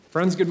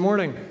Friends, good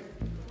morning.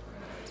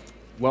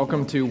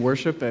 Welcome to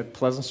worship at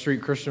Pleasant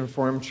Street Christian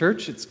Reformed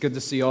Church. It's good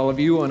to see all of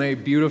you on a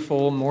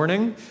beautiful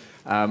morning.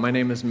 My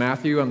name is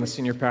Matthew. I'm the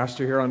senior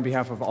pastor here on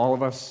behalf of all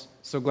of us.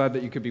 So glad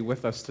that you could be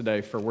with us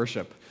today for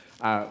worship.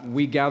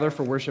 We gather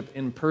for worship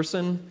in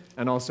person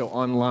and also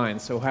online.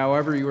 So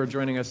however you are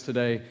joining us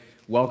today,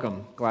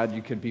 welcome. Glad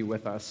you could be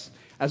with us.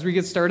 As we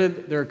get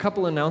started, there are a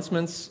couple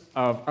announcements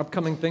of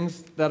upcoming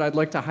things that I'd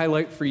like to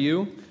highlight for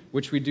you,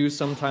 which we do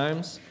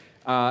sometimes.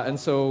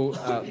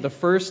 The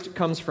first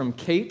comes from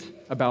Kate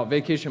about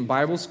Vacation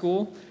Bible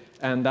School,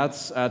 and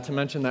that's to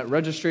mention that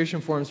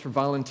registration forms for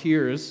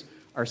volunteers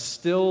are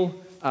still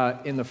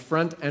in the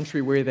front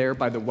entryway there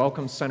by the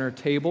Welcome Center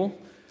table.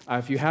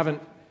 If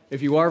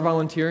you are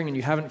volunteering and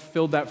you haven't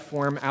filled that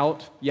form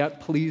out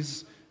yet,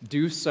 please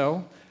do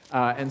so.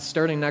 And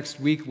starting next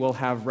week, we'll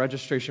have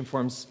registration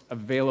forms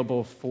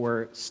available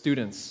for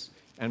students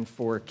and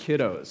for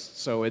kiddos.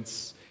 So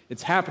it's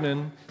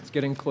happening, it's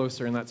getting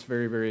closer, and that's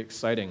very, very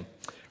exciting.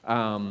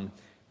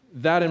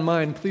 That in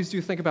mind, please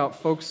do think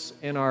about folks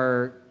in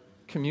our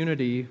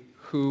community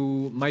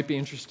who might be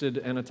interested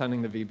in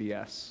attending the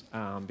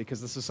VBS,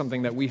 because this is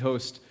something that we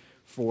host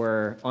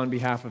on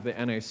behalf of the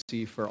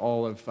NAC for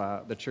all of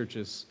the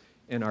churches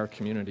in our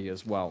community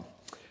as well.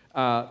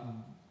 A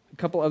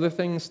couple other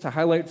things to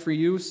highlight for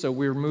you. So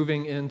we're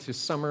moving into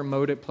summer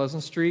mode at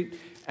Pleasant Street.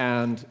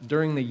 And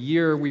during the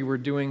year, we were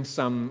doing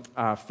some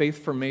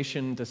faith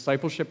formation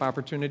discipleship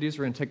opportunities.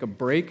 We're going to take a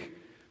break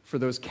for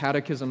those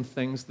catechism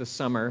things this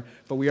summer,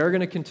 but we are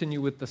going to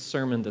continue with the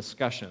sermon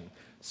discussion.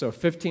 So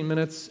 15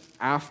 minutes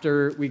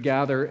after we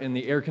gather in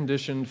the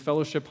air-conditioned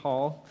fellowship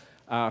hall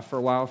for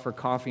a while for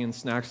coffee and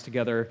snacks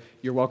together,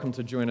 you're welcome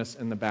to join us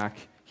in the back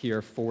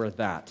here for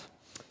that.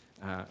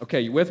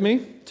 Okay, you with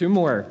me? Two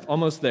more,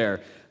 almost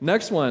there.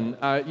 Next one,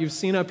 you've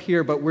seen up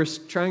here, but we're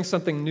trying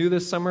something new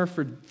this summer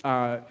for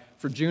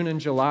June and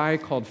July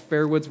called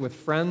Fairwoods with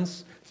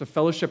Friends. It's a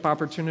fellowship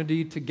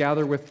opportunity to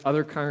gather with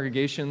other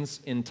congregations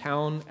in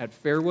town at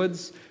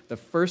Fairwoods. The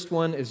first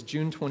one is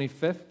June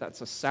 25th.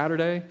 That's a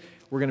Saturday.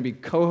 We're going to be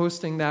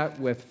co-hosting that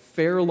with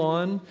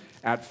Fairlawn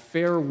at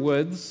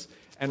Fairwoods,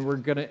 and we're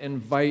going to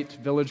invite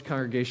Village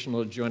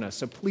Congregational to join us.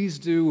 So please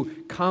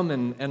do come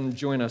and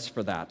join us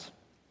for that.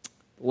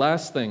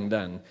 Last thing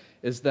then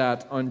is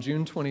that on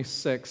June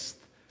 26th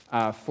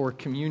for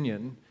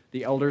communion,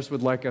 the elders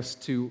would like us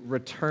to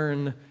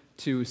return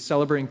to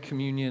celebrating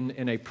communion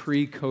in a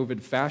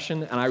pre-COVID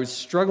fashion. And I was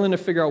struggling to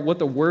figure out what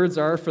the words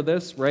are for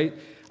this, right?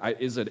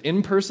 Is it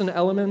in-person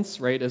elements,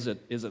 right? Is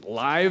it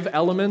live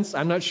elements?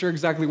 I'm not sure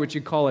exactly what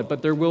you call it,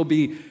 but there will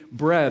be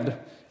bread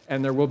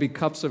and there will be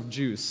cups of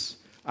juice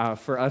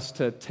for us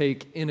to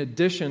take in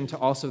addition to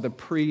also the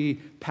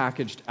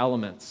pre-packaged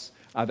elements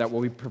that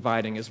we'll be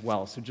providing as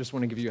well. So just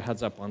want to give you a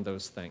heads up on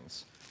those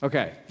things.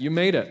 Okay, you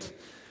made it.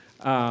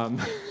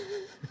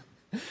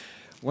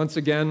 Once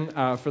again,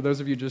 for those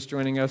of you just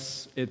joining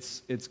us,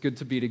 it's good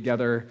to be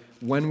together.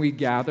 When we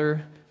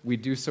gather, we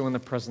do so in the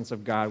presence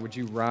of God. Would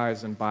you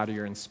rise in body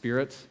or in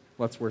spirit?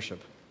 Let's worship.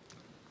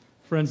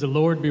 Friends, the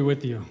Lord be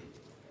with you.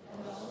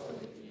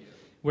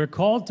 We're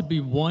called to be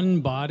one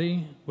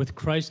body with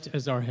Christ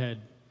as our head.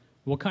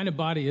 What kind of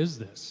body is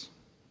this?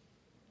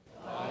 The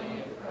body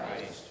of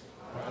Christ,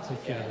 brought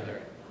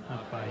together,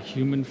 not by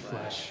human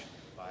flesh,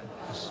 but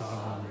the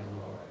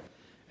sovereign Lord.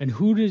 And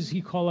who does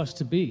he call us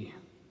to be?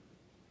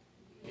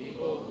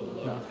 People who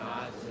look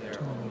not to their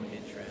own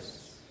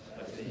interests,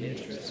 but to the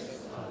interests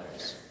of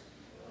others.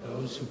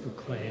 Those who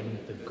proclaim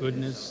the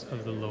goodness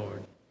of the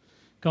Lord.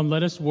 Come,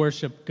 let us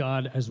worship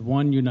God as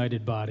one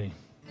united body.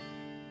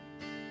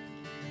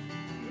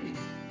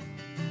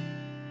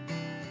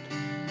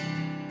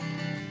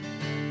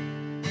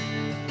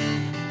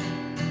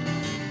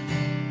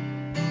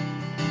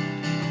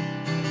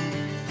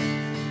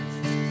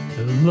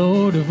 The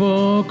Lord of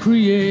all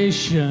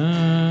creation,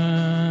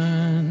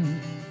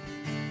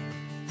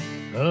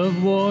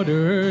 of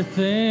water, earth,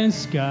 and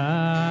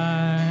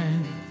sky.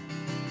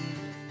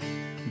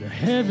 The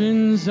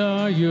heavens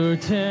are your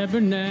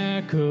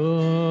tabernacle.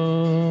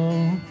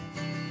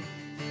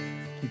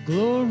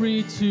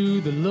 Glory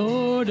to the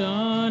Lord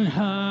on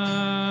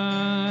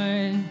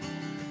high.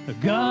 A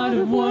God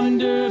of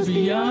wonder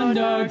beyond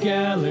our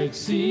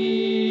galaxy.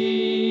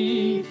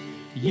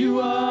 You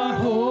are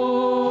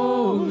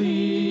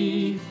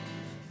holy,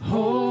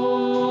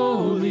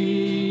 holy.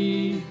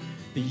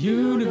 The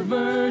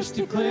universe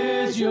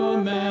declares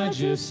your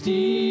majesty.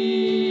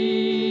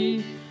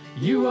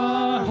 You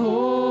are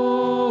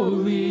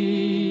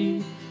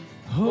holy,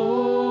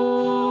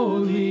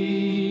 holy,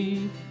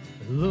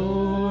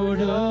 Lord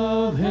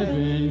of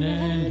heaven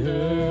and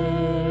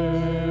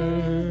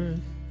earth.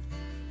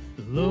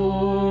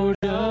 Lord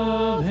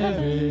of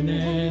heaven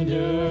and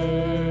earth.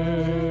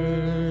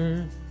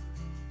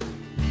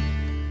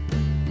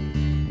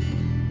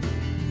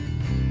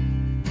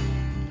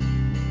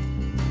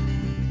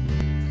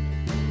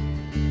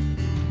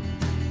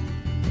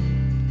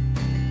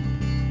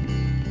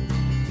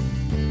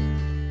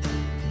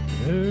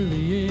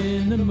 Early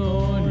in the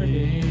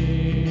morning,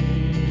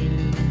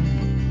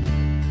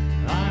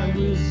 I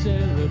will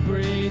celebrate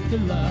celebrate the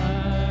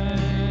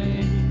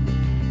light.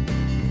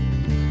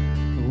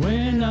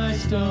 When I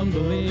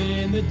stumble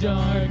in the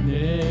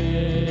darkness,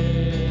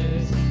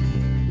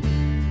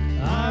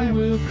 I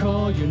will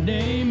call your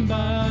name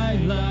by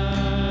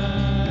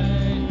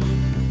light.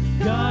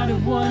 God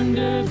of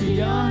wonders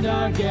beyond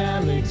our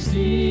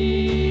galaxy,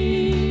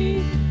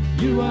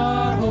 you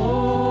are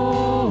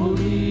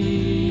holy,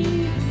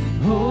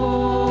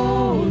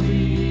 holy.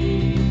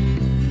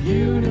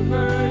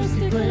 Universe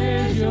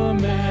declares your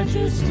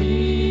majesty.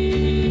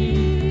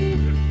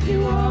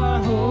 You are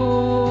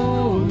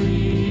holy,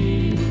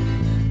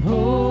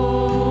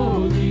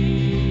 holy,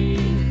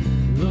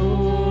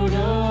 Lord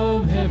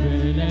of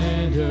heaven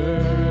and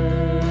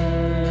earth,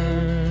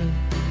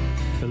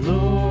 the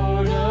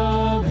Lord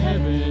of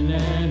heaven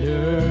and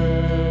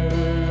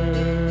earth.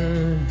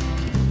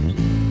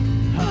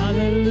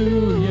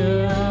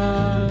 Hallelujah,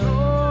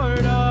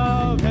 Lord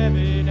of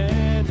heaven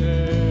and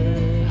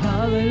earth.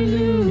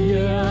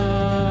 Hallelujah,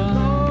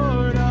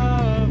 Lord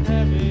of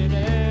heaven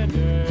and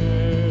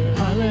earth.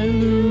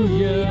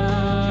 Hallelujah,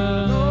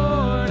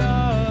 Lord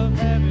of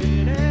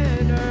heaven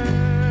and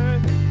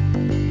earth.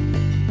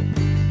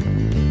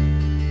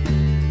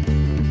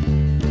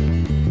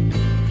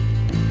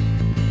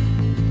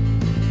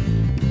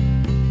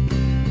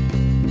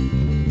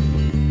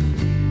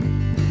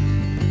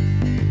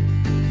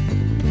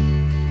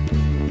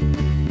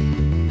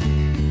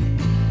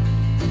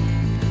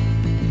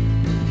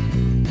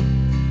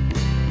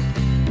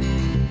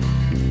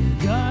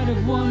 God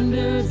of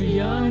wonders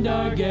beyond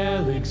our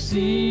galaxy,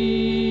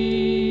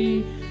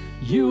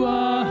 you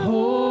are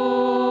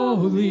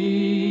holy,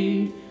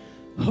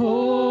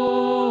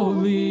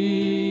 holy.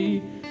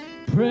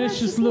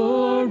 Precious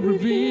Lord,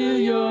 reveal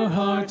your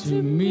heart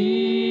to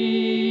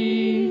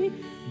me.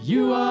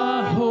 You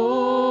are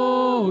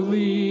holy,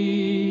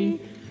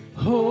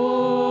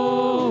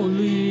 holy.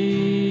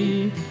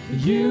 The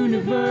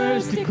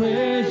universe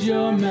declares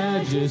your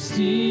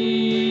majesty.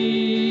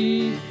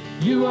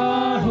 You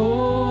are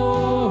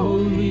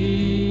holy,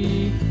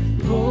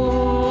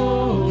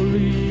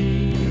 holy.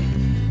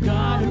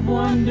 God of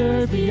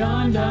wonder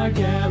beyond our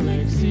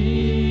galaxy.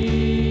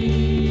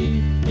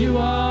 You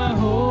are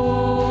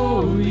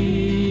holy,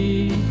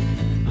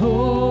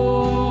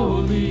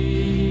 holy.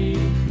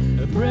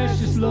 The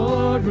precious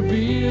Lord,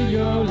 reveal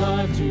your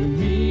life to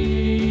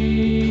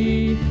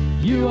me.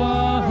 You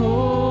are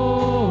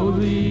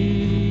holy,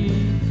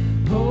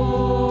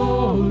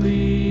 holy.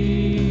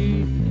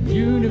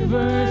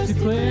 Universe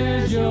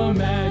declares your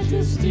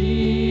majesty.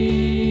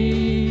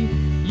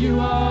 You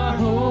are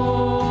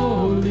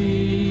holy,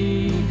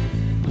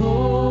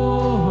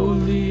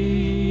 holy,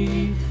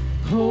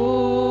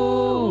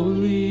 holy,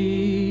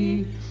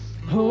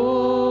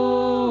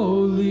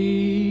 holy,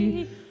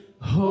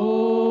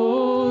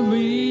 holy,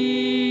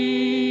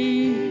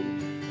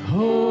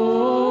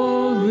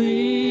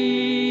 holy.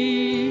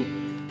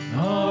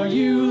 Are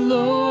you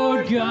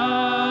Lord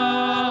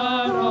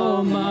God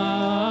Almighty?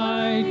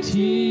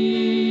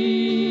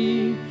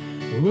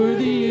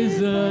 Worthy is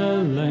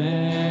the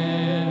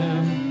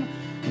Lamb,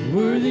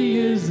 worthy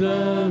is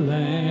the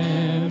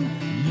Lamb.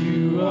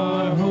 You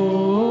are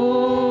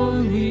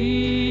holy,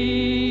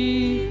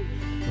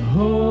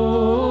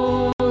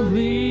 holy.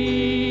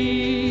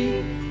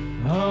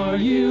 Are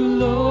you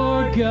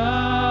Lord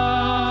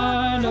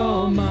God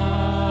Almighty?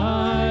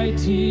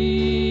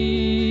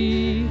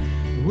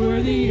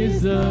 Worthy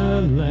is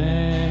the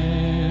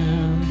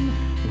Lamb,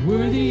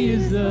 worthy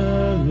is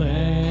the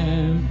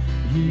Lamb.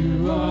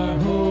 You are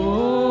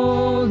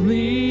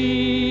holy,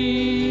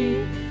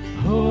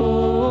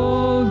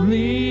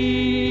 holy.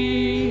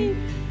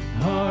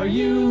 Are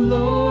you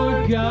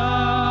Lord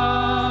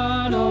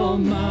God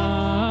Almighty?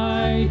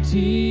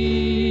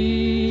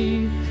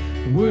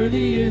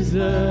 Worthy is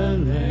the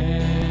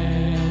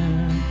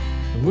Lamb,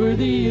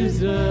 worthy is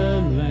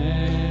the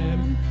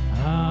Lamb.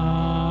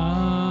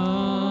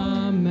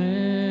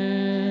 Amen.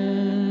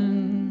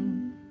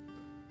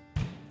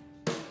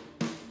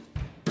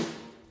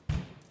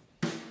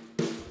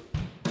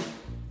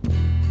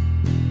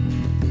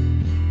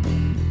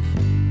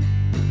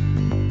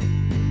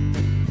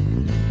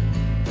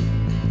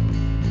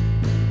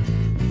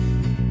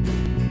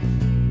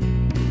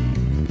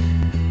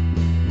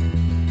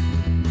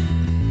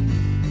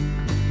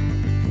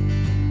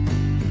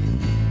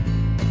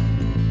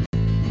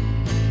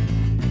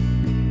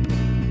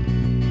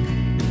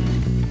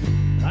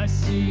 I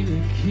see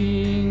the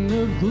King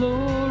of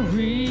glory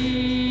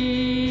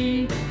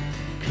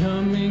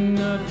coming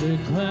up the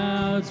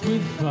clouds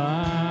with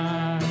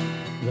fire.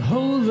 The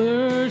whole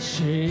earth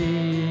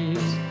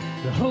shakes,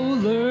 the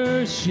whole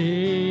earth shakes.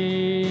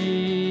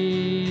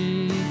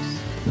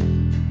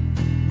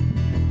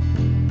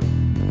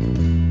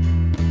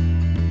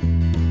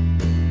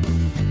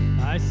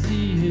 I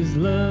see his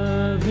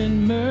love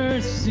and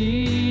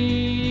mercy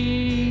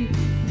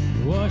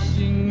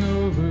washing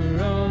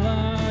over all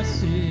our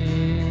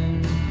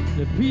sin.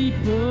 The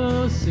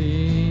people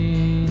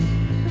sing,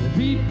 the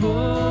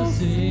people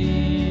sing.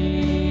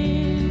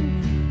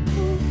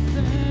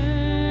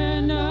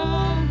 Hosanna,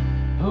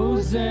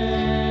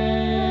 Hosanna.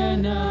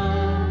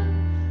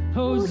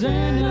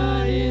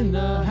 Hosanna in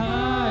the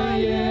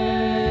highest.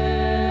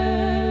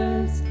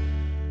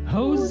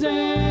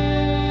 Hosanna,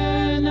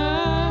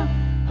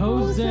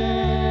 Hosanna,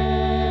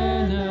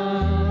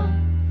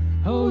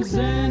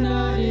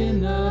 Hosanna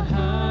in the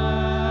highest.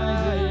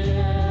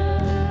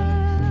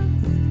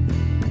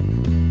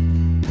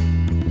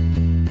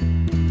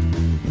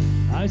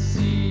 I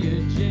see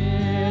a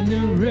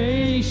generation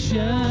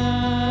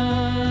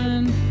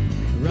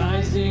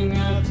rising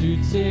up to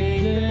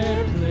take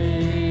their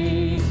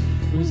place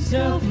with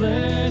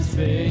selfless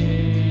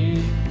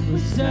faith,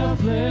 with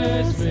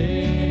selfless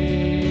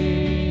faith.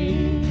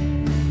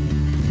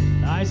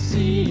 I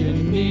see a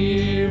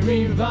near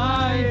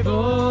revival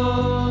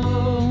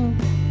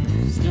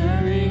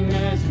stirring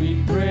as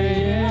we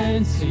pray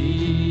and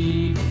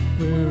seek.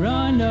 We're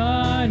on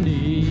our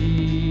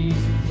knees,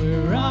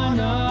 we're on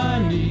our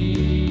knees.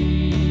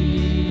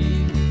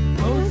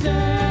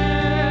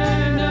 Hosanna,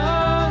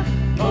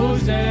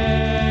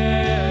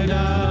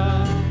 Hosanna,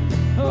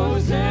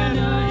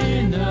 Hosanna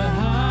in the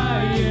highest.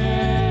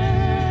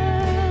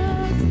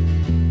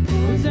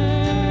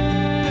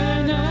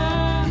 Hosanna,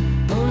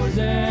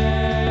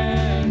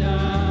 Hosanna,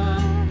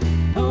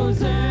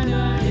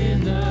 Hosanna in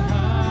the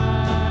highest.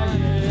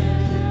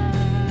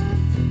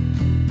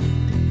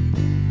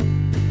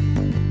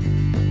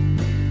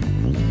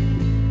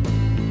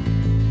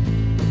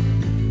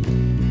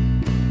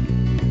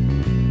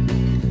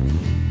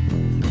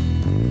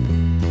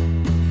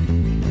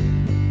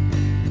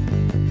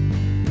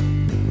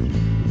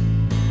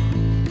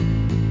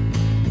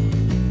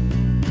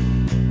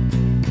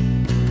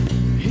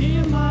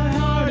 Heal my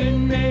heart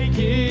and make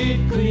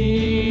it clean.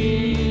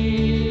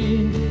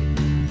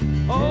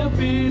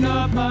 Open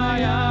up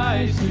my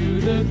eyes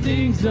to the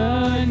things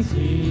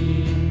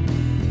unseen.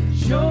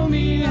 Show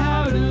me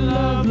how to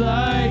love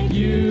like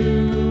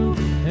you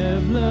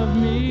have loved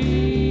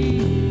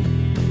me.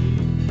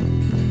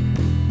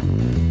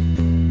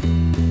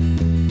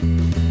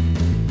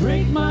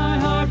 Break my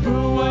heart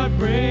for what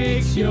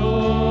breaks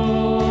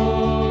yours.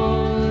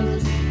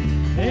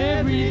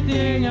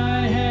 Everything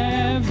I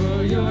have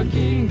for your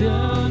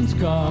kingdom's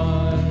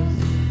cause.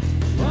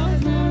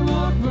 Once we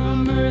walk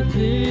from earth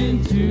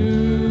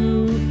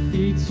into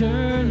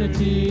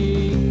eternity.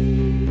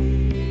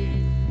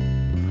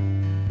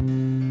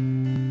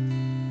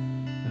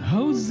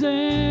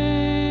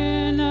 Hosanna,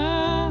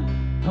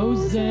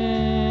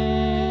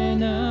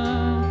 Hosanna,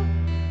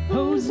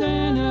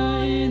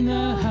 Hosanna in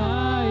the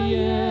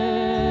highest.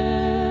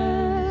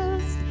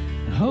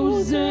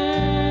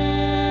 Hosanna,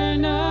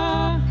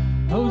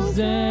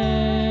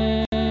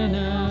 Hosanna,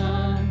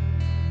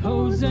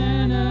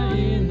 Hosanna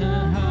in the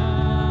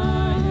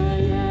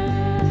highest.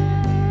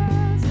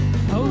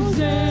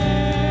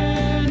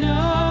 Hosanna,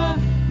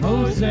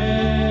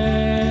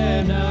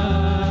 Hosanna,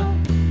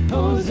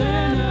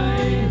 Hosanna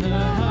in the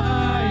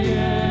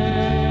highest.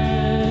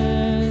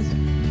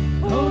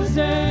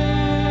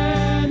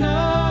 Hosanna,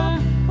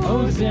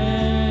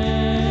 Hosanna,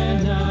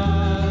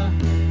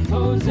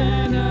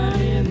 Hosanna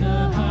in the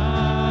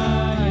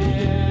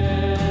highest.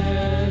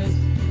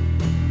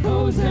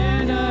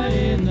 Hosanna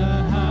in the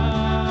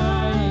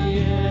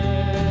highest.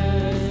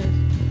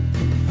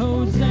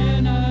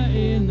 Hosanna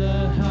in the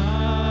highest.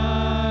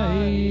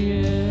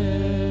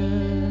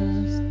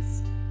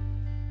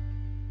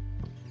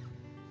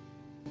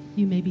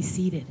 You may be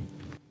seated.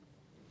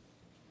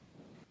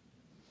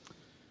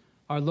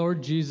 Our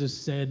Lord Jesus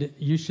said,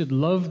 "You should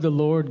love the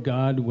Lord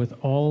God with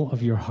all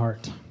of your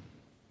heart."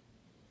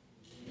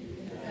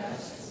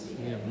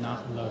 We have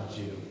not loved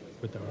you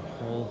with our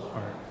whole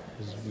heart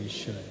as we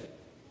should.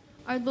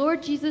 Our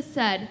Lord Jesus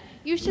said,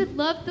 "You should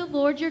love the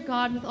Lord your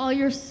God with all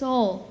your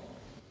soul."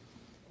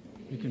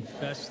 We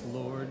confess,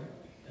 Lord,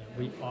 that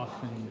we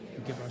often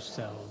give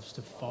ourselves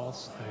to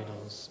false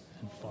idols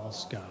and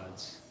false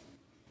gods.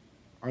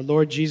 Our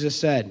Lord Jesus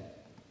said,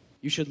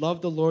 "You should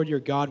love the Lord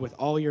your God with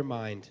all your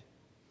mind."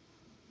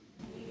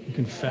 We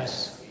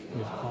confess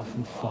we have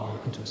often fallen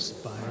into a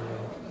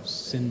spiral of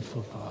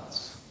sinful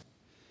thoughts.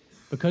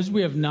 Because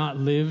we have not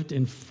lived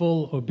in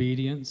full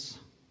obedience,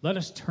 let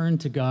us turn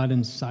to God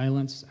in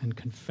silence and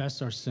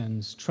confess our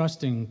sins,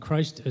 trusting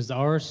Christ as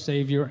our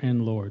Savior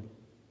and Lord.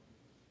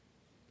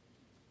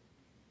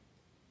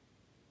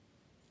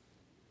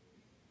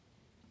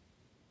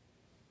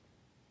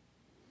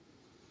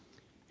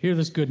 Hear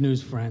this good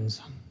news,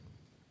 friends.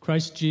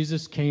 Christ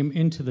Jesus came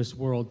into this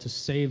world to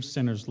save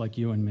sinners like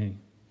you and me.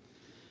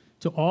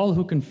 To all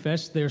who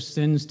confess their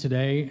sins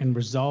today and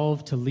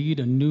resolve to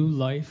lead a new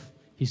life,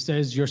 he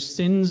says, your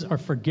sins are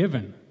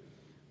forgiven.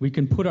 We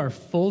can put our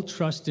full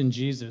trust in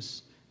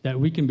Jesus, that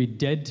we can be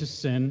dead to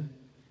sin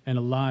and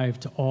alive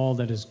to all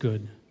that is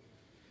good.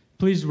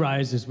 Please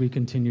rise as we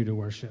continue to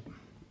worship.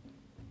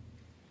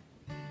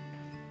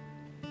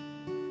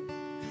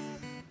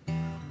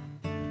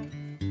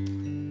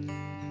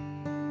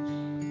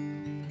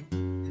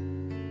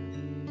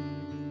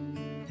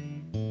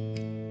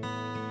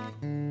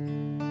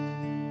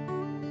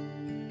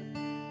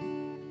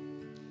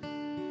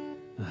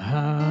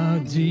 How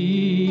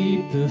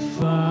deep the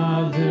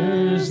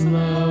Father's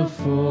love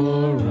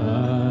for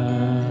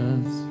us.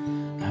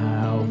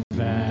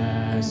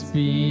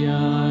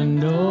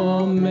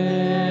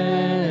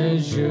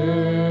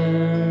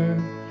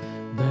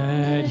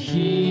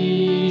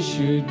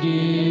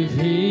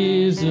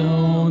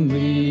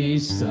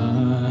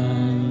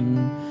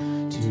 Son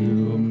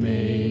to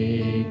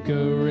make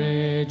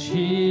rich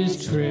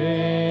his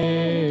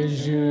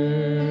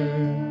treasure.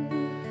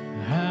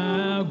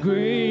 How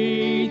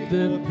great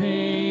the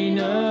pain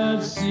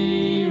of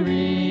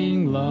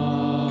searing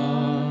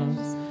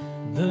loss!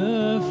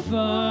 The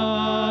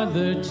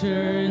Father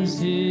turns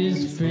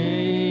his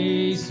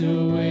face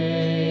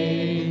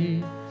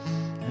away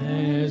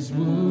as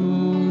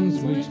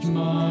wounds which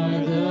mar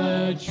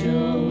the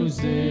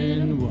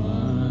chosen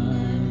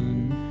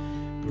one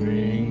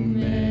bring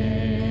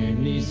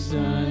many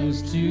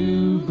sons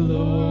to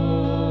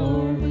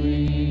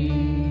glory.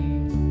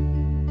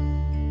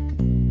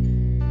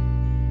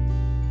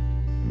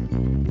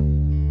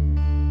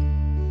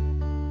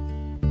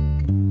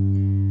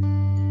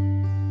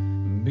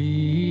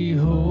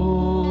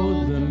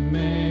 Behold the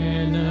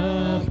man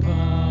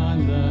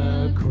upon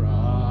the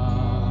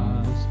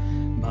cross,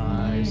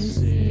 my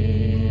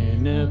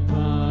sin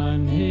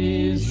upon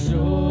his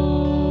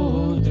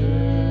shoulders.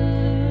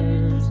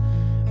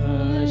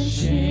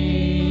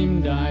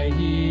 Ashamed I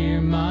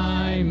hear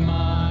my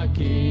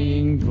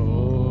mocking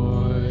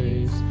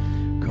voice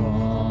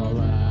call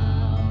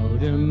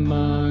out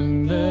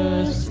among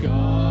the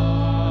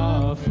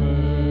scoffers.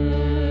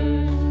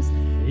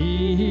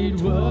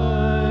 It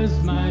was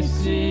my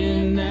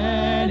sin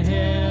that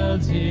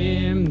held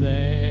him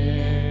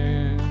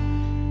there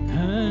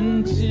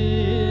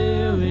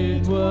until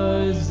it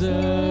was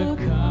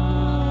accomplished.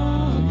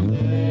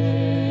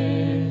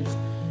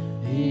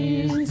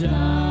 His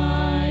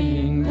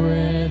dying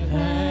breath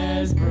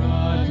has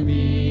brought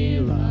me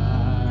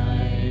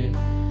life,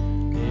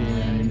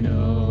 and I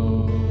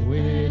know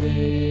it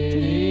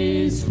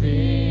is finished.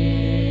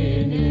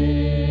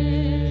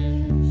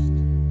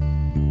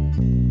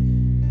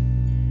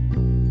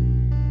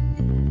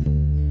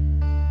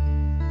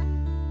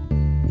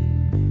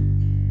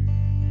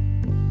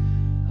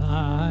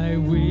 I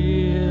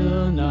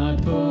will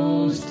not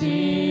boast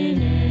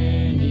in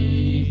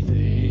anything,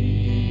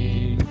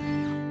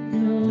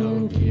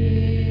 no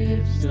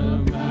gifts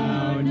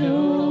somehow,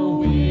 no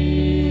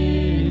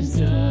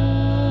wisdom,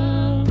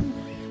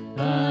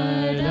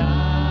 but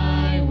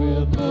I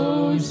will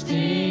boast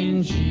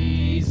in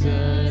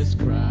Jesus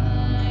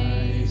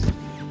Christ,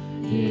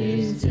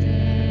 his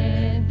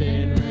death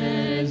and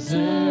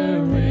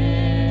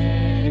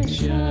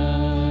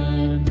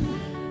resurrection.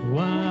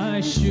 Why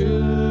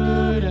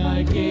should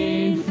I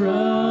gain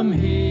from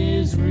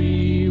his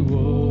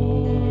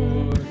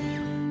reward?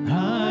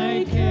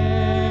 I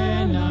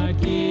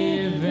cannot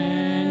give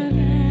an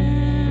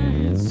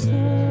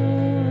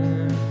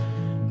answer,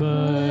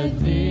 but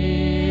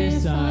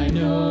this I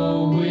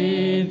know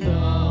with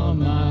all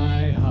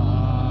my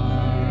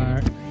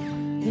heart: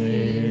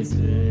 his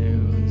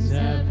wounds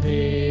have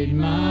paid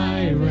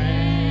my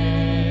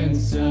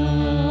ransom.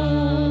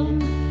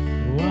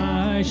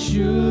 Why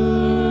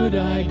should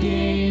I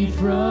gain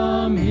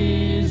from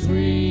his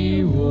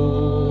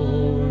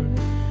reward?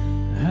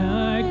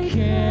 I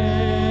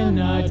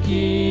cannot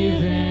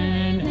give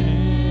an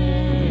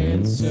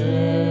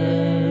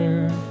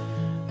answer,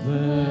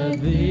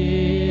 but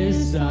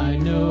this I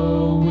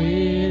know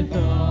with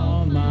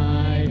all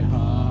my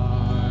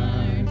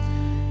heart: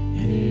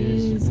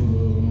 his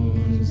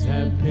wounds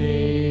have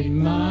paid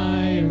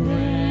my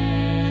ransom.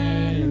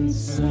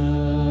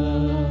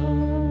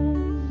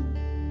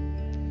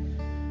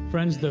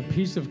 Friends, the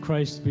peace of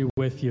Christ be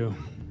with you.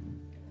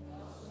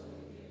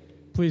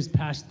 Please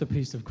pass the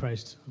peace of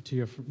Christ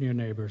to your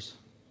neighbors.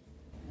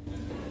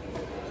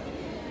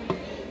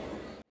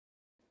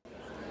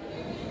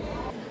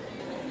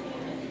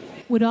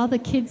 Would all the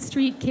Kid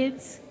Street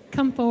kids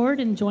come forward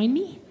and join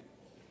me?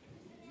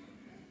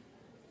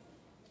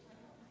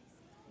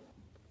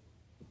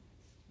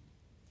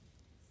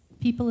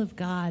 People of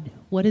God,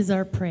 what is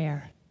our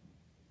prayer?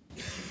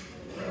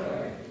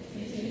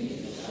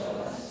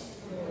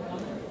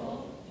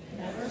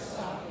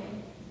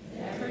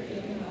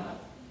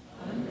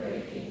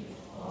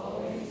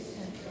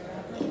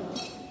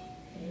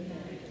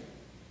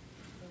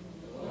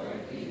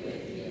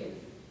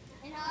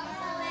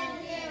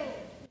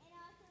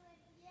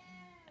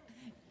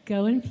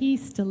 Go in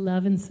peace to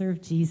love and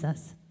serve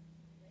Jesus.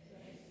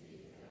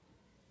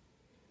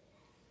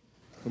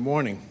 Good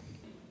morning.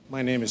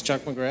 My name is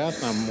Chuck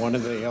McGrath. I'm one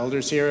of the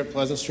elders here at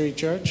Pleasant Street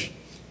Church.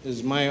 It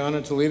is my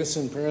honor to lead us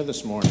in prayer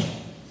this morning.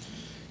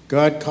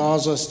 God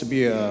calls us to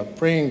be a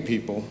praying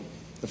people.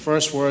 The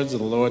first words of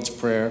the Lord's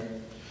Prayer,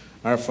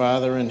 "Our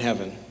Father in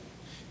heaven,"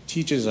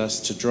 teaches us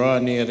to draw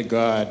near to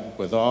God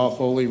with all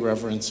holy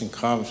reverence and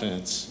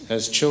confidence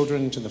as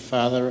children to the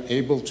Father,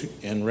 able to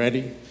and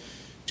ready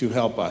to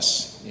help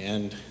us,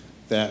 and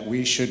that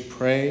we should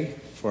pray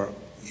for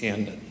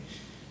and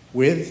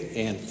with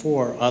and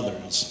for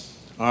others,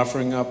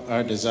 offering up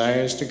our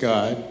desires to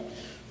God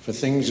for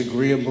things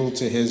agreeable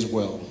to his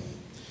will.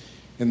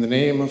 In the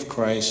name of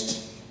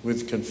Christ,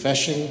 with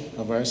confession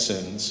of our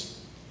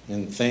sins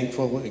and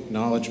thankful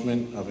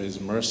acknowledgement of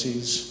his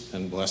mercies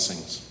and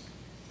blessings.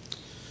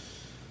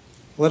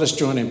 Let us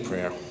join in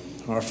prayer,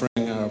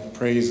 offering our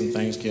praise and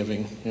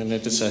thanksgiving and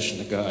intercession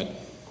to God.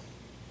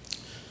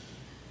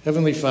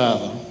 Heavenly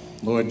Father,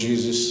 Lord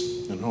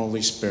Jesus, and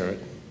Holy Spirit,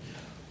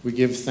 we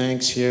give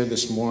thanks here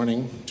this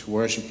morning to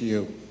worship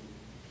you.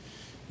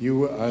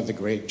 You are the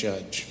great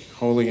judge,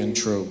 holy and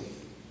true.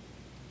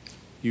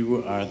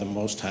 You are the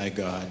Most High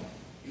God.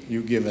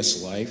 You give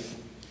us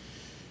life.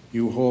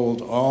 You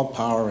hold all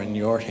power in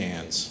your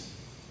hands.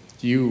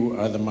 You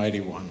are the mighty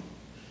one.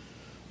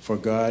 For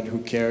God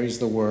who carries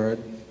the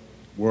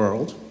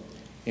world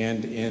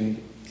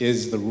and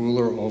is the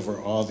ruler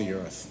over all the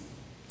earth.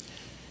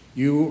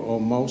 You, O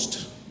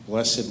most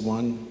blessed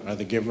one, are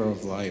the giver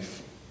of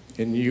life.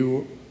 In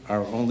you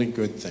are only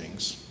good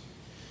things.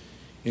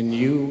 In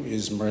you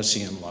is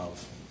mercy and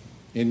love.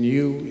 In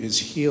you is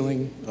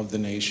healing of the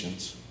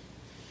nations.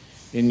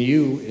 In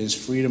you is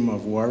freedom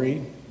of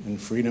worry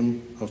and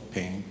freedom of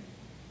pain.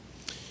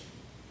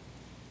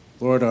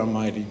 Lord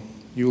Almighty,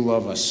 you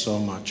love us so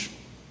much.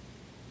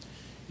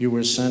 You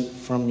were sent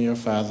from your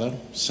Father,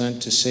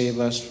 sent to save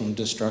us from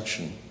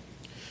destruction.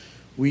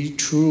 We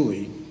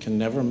truly can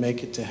never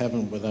make it to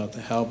heaven without the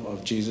help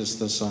of Jesus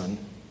the Son,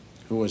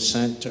 who was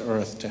sent to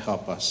earth to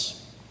help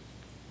us.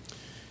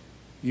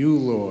 You,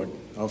 Lord,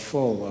 are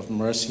full of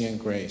mercy and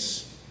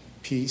grace,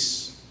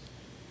 peace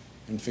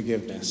and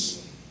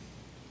forgiveness.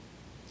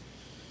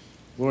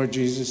 Lord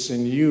Jesus,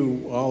 in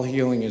you all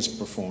healing is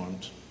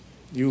performed.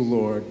 You,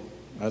 Lord,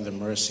 are the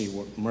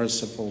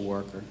merciful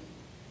worker.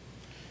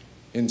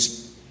 In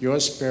your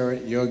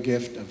Spirit, your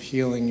gift of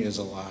healing is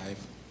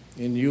alive.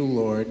 In you,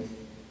 Lord,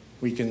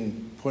 we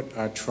can put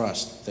our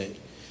trust that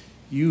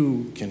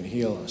you can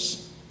heal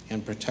us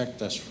and protect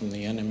us from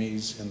the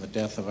enemies and the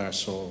death of our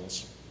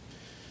souls.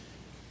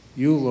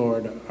 You,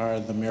 Lord, are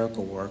the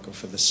miracle worker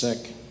for the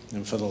sick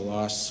and for the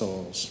lost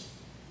souls.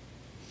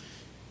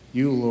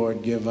 You,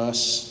 Lord, give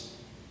us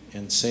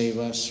and save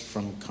us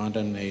from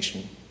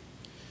condemnation.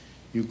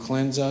 You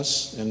cleanse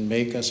us and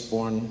make us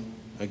born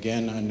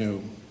again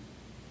anew.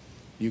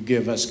 You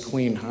give us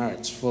clean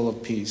hearts full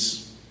of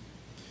peace.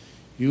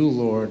 You,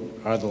 Lord,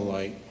 are the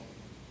light.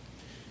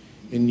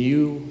 In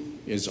you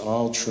is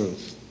all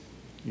truth.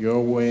 Your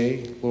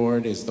way,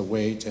 Lord, is the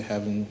way to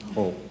heaven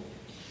hope.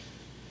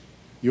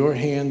 Your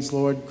hands,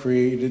 Lord,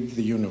 created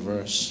the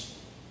universe.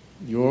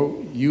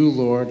 You,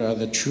 Lord, are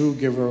the true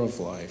giver of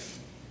life.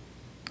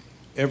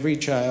 Every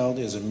child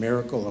is a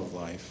miracle of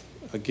life,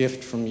 a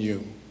gift from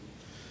you.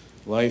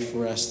 Life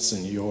rests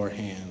in your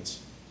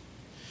hands.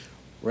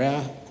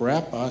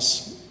 Wrap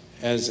us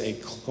as a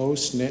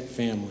close-knit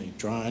family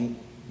drawn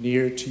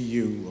near to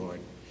you,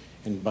 Lord,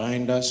 and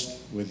bind us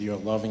with your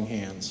loving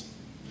hands.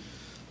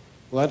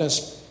 Let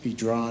us be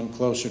drawn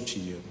closer to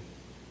you.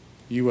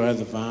 You are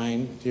the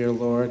vine, dear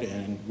Lord,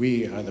 and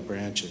we are the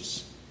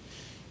branches.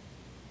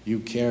 You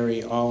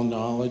carry all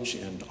knowledge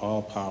and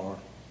all power.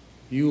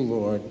 You,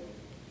 Lord,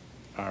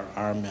 are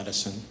our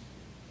medicine.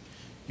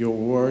 Your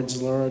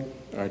words, Lord,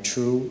 are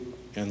true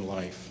and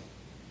life.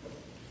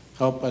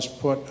 Help us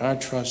put our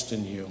trust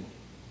in you.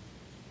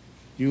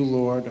 You,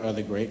 Lord, are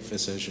the great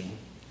physician.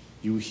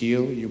 You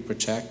heal, you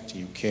protect,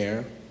 you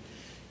care,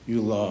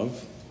 you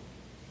love,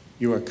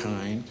 you are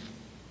kind,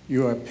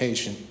 you are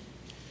patient,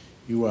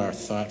 you are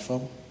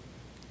thoughtful,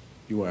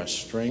 you are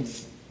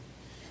strength.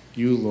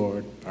 You,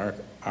 Lord, are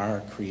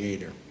our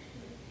creator.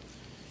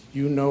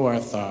 You know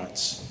our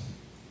thoughts,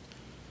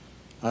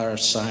 our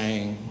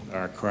sighing,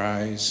 our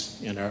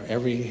cries, and our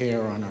every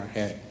hair on our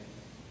head.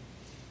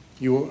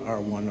 You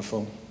are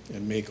wonderful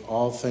and make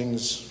all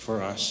things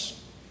for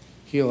us.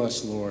 Heal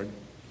us, Lord,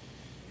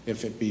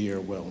 if it be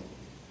your will.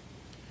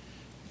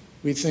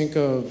 We think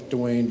of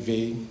Dwayne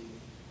V.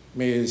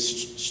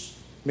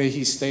 May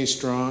he stay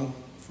strong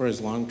for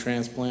his lung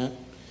transplant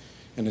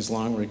and his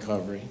long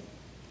recovery.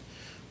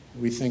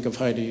 We think of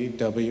Heidi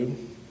W.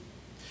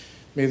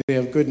 May they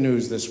have good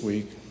news this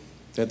week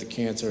that the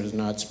cancer has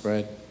not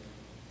spread.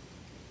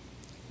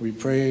 We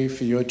pray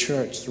for your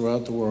church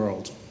throughout the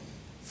world,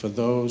 for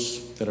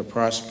those that are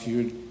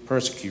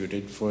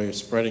persecuted for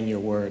spreading your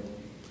word.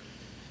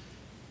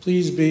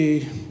 Please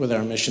be with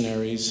our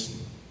missionaries.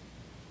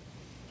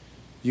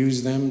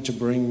 Use them to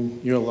bring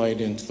your light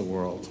into the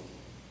world.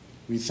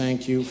 We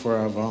thank you for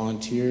our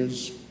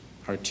volunteers,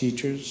 our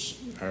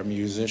teachers, our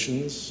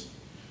musicians,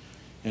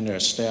 and our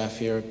staff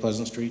here at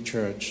Pleasant Street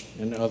Church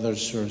and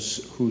others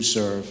who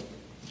serve.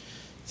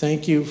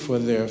 Thank you for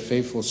their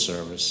faithful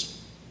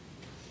service.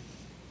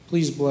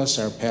 Please bless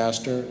our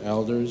pastor,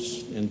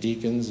 elders, and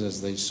deacons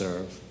as they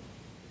serve.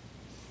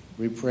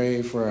 We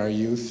pray for our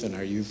youth and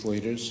our youth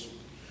leaders.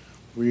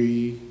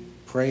 We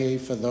pray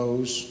for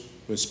those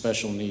with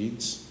special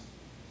needs,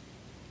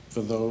 for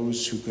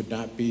those who could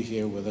not be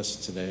here with us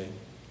today,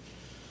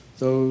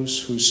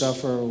 those who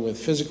suffer with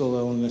physical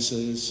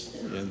illnesses,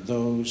 and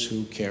those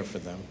who care for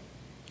them,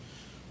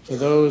 for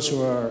those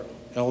who are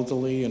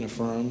elderly and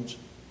affirmed,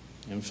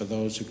 and for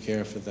those who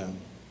care for them,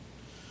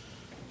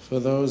 for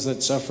those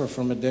that suffer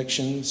from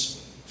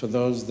addictions, for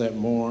those that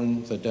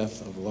mourn the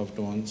death of loved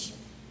ones,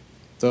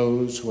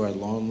 those who are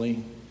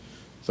lonely,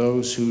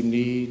 those whose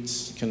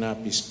needs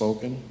cannot be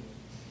spoken,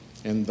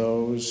 and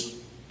those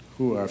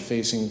who are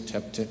facing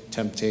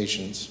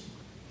temptations.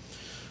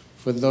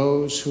 for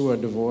those who are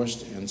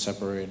divorced and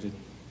separated.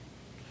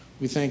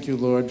 We thank you,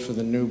 Lord, for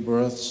the new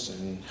births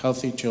and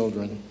healthy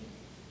children,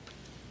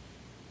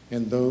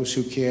 and those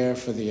who care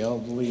for the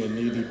elderly and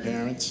needy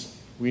parents.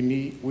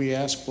 We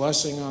ask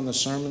blessing on the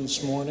sermon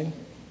this morning.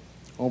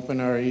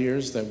 Open our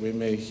ears that we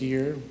may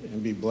hear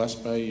and be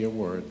blessed by your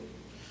word.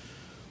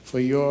 For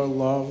your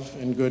love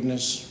and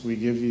goodness, we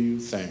give you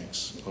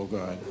thanks, O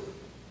God.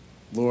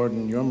 Lord,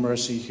 in your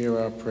mercy, hear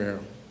our prayer.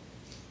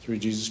 Through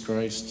Jesus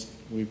Christ,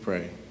 we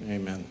pray.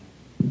 Amen.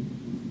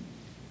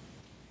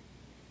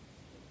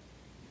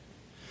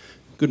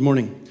 Good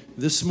morning.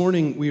 This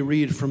morning we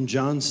read from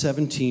John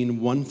 17,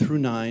 1 through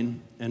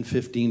 9, and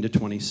 15 to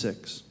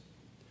 26.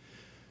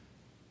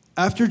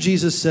 After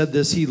Jesus said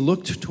this, he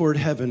looked toward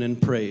heaven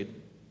and prayed,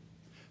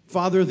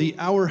 Father, the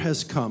hour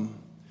has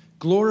come.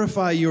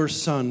 Glorify your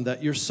Son,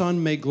 that your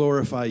Son may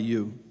glorify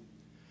you.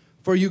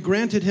 For you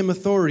granted him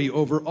authority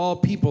over all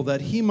people,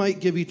 that he might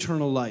give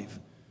eternal life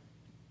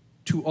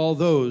to all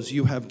those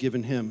you have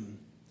given him.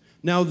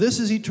 Now this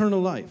is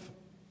eternal life,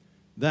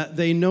 that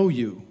they know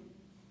you,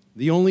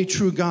 the only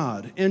true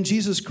God, and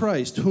Jesus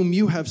Christ, whom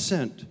you have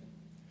sent.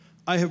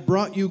 I have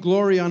brought you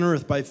glory on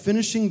earth by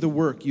finishing the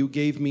work you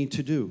gave me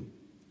to do.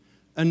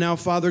 And now,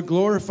 Father,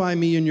 glorify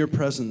me in your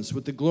presence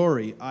with the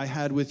glory I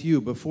had with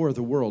you before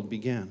the world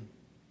began.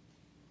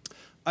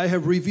 I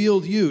have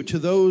revealed you to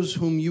those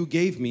whom you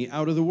gave me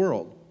out of the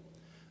world.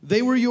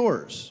 They were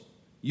yours.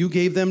 You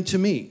gave them to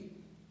me,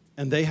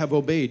 and they have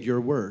obeyed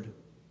your word.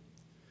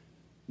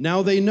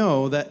 Now they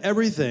know that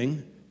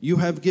everything you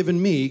have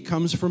given me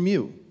comes from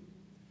you.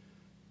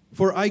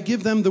 For I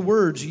give them the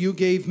words you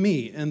gave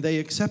me, and they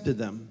accepted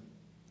them.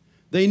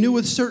 They knew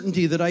with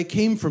certainty that I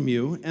came from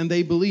you, and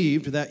they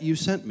believed that you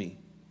sent me.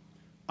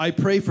 I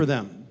pray for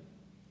them.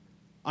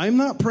 I am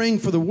not praying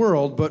for the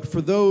world, but for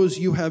those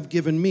you have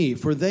given me,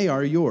 for they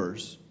are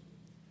yours.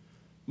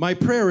 My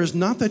prayer is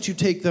not that you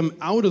take them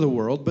out of the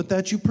world, but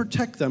that you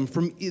protect them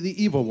from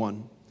the evil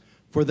one.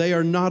 For they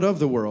are not of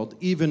the world,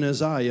 even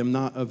as I am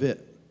not of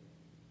it.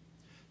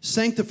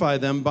 Sanctify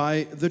them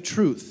by the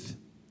truth.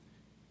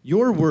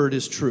 Your word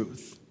is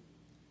truth.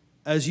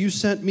 As you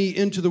sent me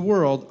into the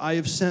world, I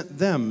have sent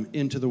them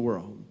into the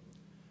world.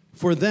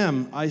 For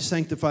them I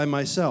sanctify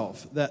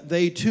myself, that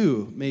they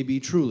too may be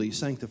truly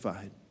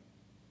sanctified.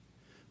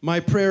 My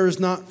prayer is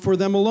not for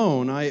them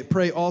alone. I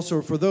pray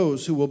also for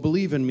those who will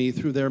believe in me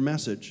through their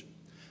message,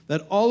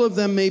 that all of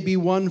them may be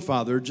one,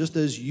 Father, just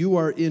as you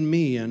are in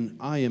me and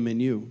I am in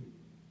you.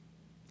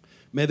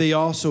 May they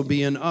also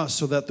be in us,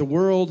 so that the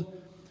world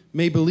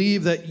may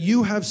believe that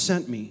you have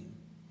sent me.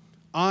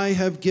 I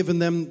have given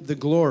them the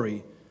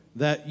glory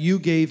that you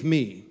gave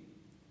me,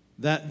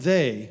 that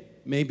they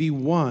may be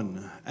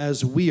one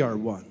as we are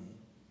one.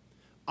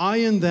 I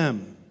and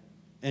them,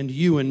 and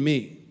you and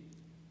me,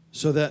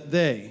 so that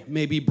they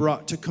may be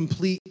brought to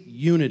complete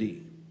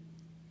unity.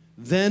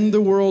 Then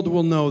the world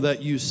will know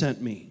that you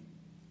sent me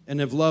and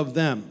have loved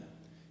them,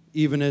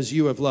 even as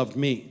you have loved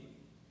me.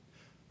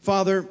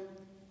 Father,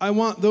 I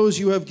want those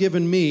you have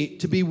given me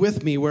to be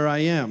with me where I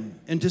am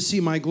and to see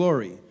my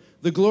glory.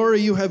 The glory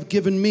you have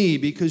given me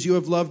because you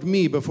have loved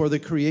me before the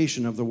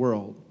creation of the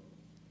world.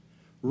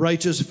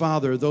 Righteous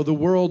Father, though the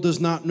world does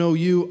not know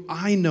you,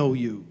 I know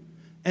you,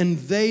 and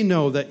they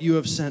know that you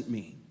have sent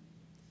me.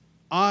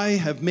 I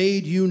have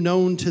made you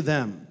known to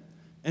them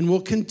and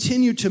will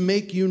continue to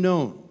make you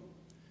known,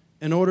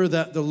 in order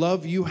that the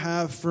love you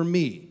have for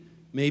me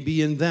may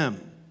be in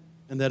them,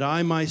 and that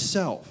I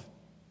myself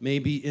may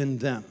be in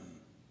them.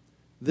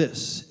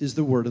 This is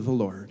the word of the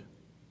Lord.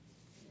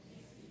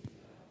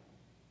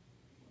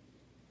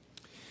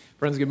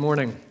 Friends, good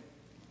morning.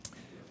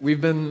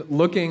 We've been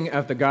looking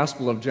at the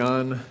Gospel of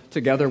John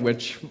together,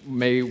 which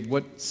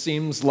what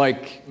seems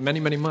like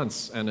many, many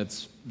months, and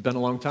it's been a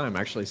long time,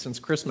 actually, since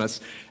Christmas.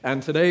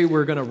 And today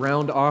we're going to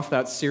round off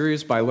that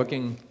series by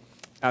looking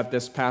at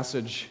this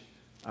passage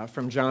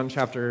from John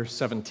chapter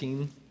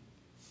 17.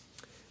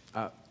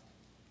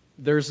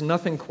 There's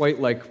nothing quite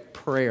like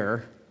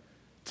prayer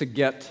to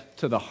get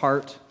to the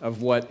heart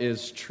of what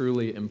is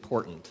truly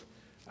important.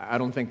 I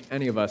don't think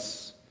any of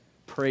us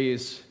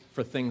prays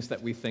for things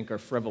that we think are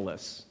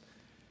frivolous.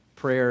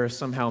 Prayer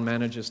somehow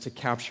manages to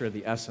capture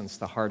the essence,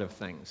 the heart of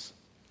things.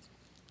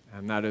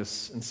 And that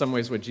is, in some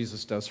ways, what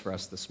Jesus does for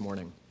us this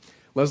morning.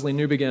 Leslie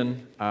Newbegin,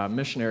 a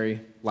missionary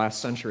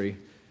last century,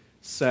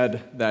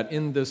 said that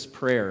in this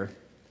prayer,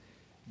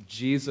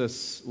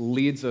 Jesus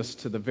leads us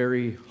to the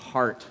very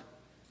heart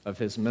of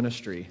his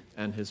ministry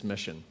and his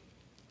mission.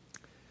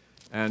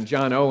 And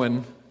John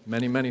Owen,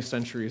 many, many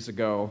centuries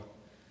ago,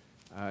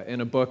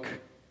 in a book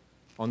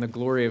on the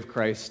glory of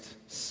Christ,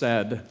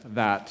 said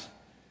that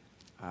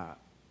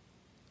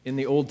in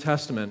the Old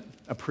Testament,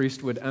 a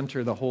priest would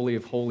enter the Holy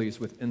of Holies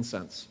with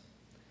incense.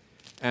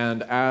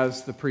 And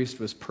as the priest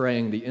was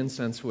praying, the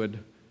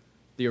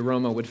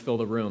aroma would fill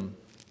the room.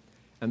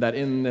 And that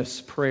in this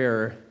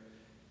prayer,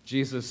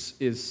 Jesus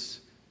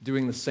is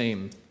doing the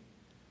same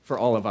for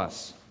all of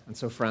us. And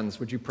so, friends,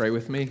 would you pray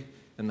with me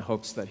in the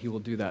hopes that he will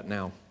do that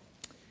now?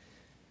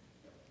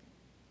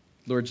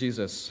 Lord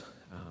Jesus,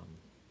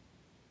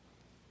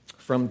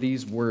 from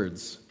these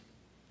words,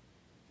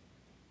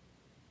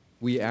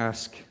 we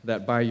ask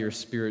that by your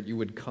Spirit you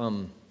would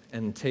come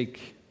and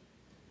take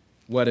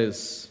what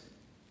is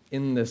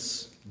in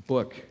this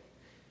book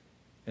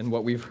and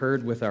what we've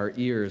heard with our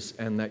ears,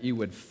 and that you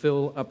would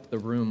fill up the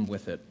room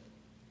with it,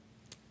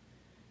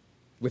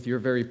 with your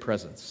very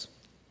presence.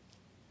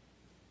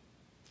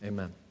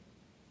 Amen.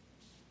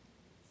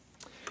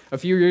 A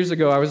few years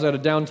ago, I was at a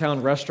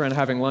downtown restaurant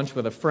having lunch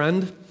with a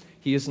friend.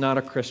 He is not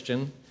a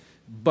Christian,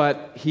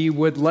 but he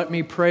would let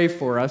me pray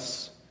for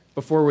us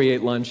before we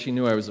ate lunch. He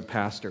knew I was a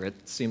pastor.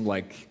 It seemed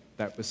like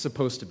that was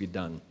supposed to be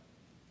done.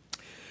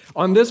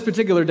 On this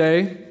particular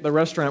day, the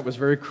restaurant was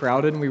very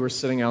crowded, and we were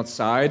sitting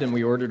outside, and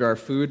we ordered our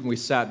food, and we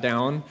sat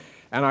down,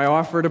 and I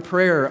offered a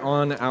prayer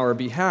on our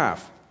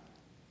behalf.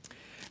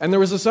 And there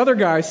was this other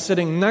guy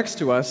sitting next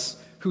to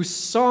us who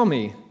saw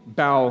me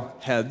bow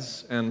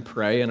heads and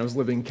pray, and I was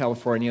living in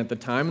California at the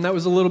time, and that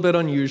was a little bit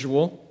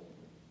unusual.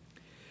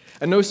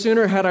 And no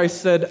sooner had I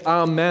said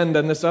amen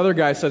than this other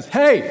guy says,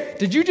 "Hey,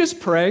 did you just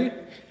pray?"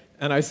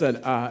 And I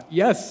said,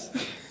 yes.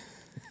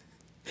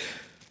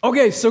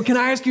 "Okay, so can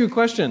I ask you a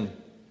question?"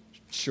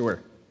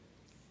 "Sure."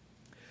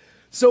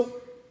 "So,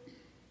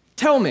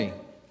 tell me,"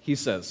 he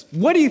says,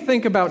 "what do you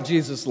think about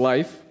Jesus'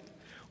 life?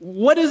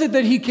 What is it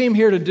that he came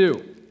here to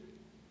do?"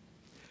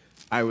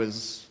 I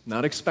was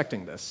not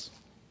expecting this.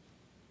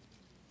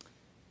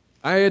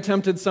 I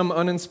attempted some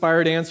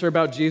uninspired answer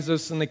about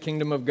Jesus and the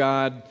kingdom of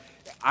God.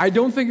 I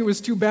don't think it was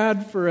too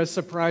bad for a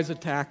surprise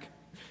attack,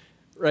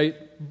 right?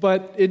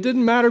 But it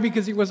didn't matter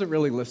because he wasn't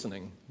really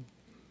listening.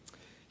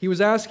 He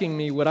was asking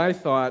me what I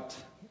thought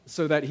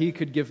so that he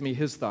could give me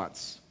his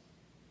thoughts.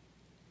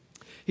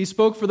 He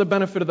spoke for the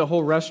benefit of the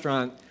whole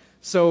restaurant,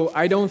 so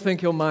I don't think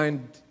he'll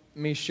mind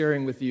me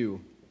sharing with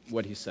you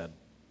what he said.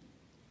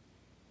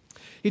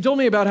 He told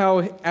me about how,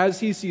 as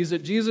he sees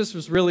it, Jesus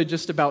was really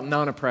just about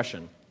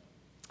non-oppression.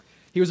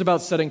 He was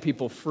about setting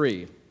people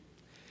free.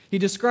 He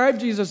described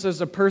Jesus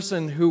as a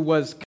person who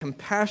was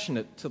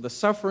compassionate to the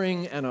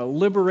suffering and a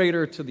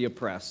liberator to the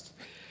oppressed.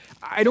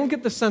 I don't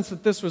get the sense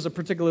that this was a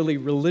particularly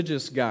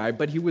religious guy,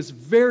 but he was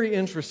very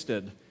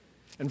interested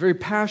and very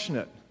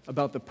passionate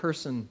about the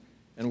person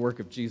and work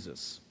of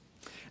Jesus.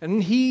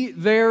 And he,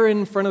 there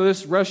in front of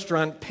this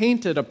restaurant,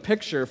 painted a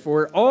picture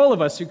for all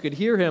of us who could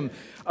hear him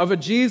of a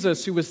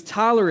Jesus who was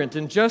tolerant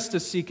and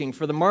justice-seeking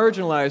for the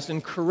marginalized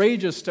and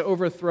courageous to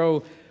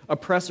overthrow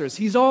oppressors.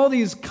 He's all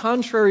these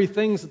contrary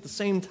things at the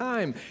same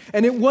time,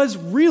 and it was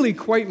really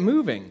quite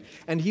moving,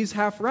 and he's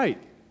half right.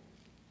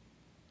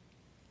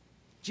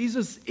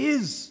 Jesus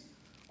is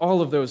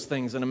all of those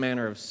things in a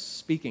manner of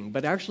speaking,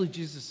 but actually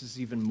Jesus is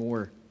even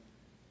more.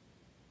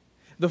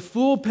 The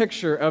full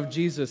picture of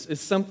Jesus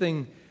is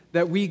something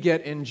that we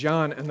get in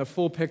John, and the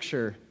full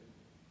picture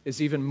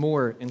is even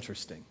more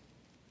interesting.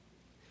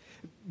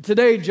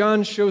 Today,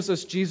 John shows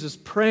us Jesus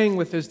praying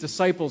with his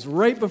disciples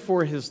right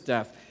before his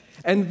death,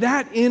 and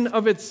that in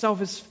of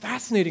itself is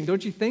fascinating,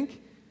 don't you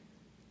think?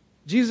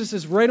 Jesus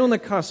is right on the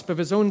cusp of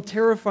his own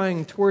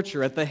terrifying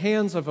torture at the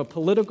hands of a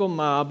political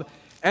mob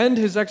and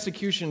his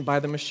execution by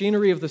the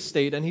machinery of the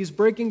state, and he's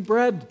breaking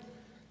bread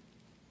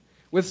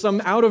with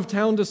some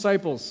out-of-town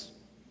disciples.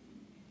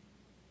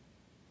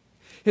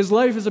 His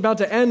life is about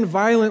to end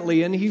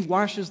violently, and he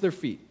washes their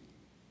feet.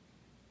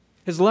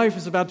 His life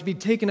is about to be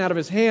taken out of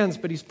his hands,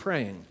 but he's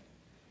praying.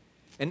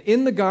 And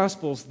in the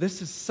Gospels,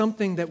 this is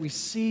something that we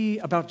see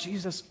about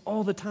Jesus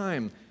all the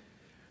time.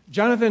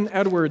 Jonathan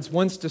Edwards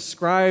once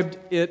described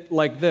it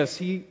like this.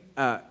 He,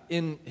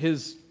 in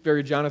his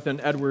very Jonathan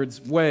Edwards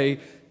way,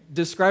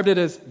 described it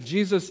as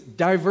Jesus'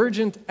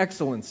 divergent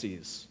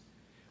excellencies.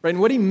 Right?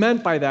 And what he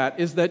meant by that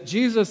is that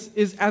Jesus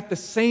is at the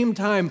same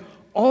time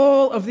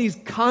all of these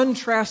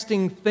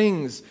contrasting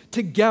things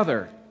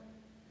together.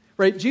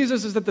 Right?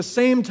 Jesus is at the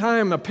same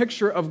time a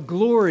picture of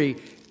glory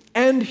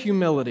and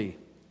humility.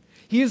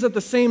 He is at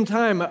the same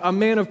time a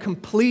man of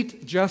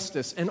complete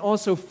justice and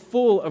also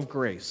full of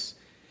grace.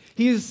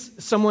 He is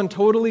someone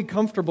totally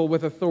comfortable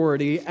with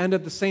authority and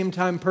at the same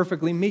time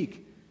perfectly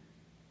meek.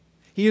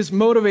 He is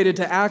motivated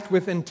to act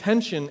with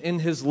intention in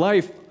his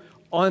life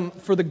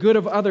for the good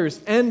of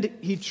others, and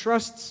he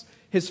trusts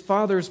his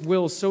Father's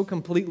will so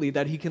completely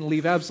that he can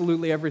leave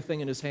absolutely everything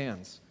in his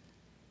hands.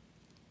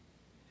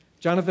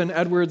 Jonathan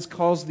Edwards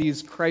calls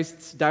these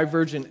Christ's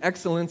divergent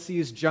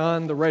excellencies.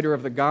 John, the writer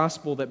of the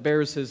gospel that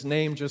bears his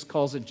name, just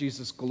calls it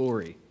Jesus'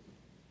 glory.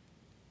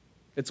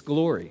 It's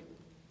glory.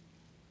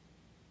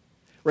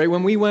 Right?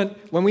 When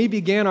we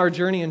began our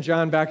journey in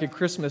John back at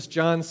Christmas,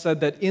 John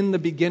said that in the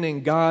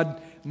beginning, God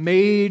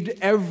made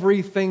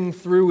everything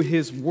through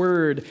his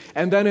word.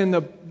 And then in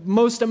the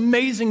most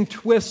amazing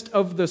twist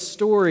of the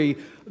story,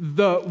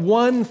 the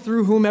one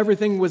through whom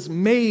everything was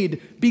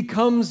made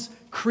becomes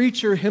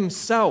creature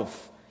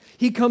himself.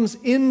 He comes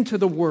into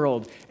the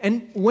world,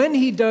 and when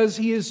he does,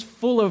 he is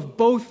full of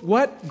both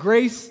what?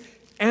 Grace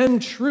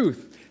and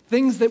truth.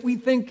 Things that we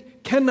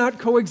think cannot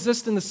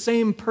coexist in the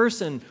same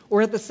person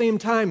or at the same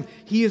time.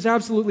 He is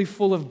absolutely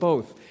full of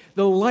both.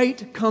 The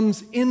light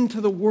comes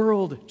into the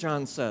world,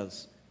 John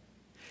says.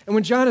 And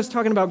when John is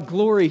talking about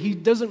glory, he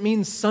doesn't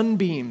mean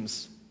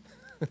sunbeams.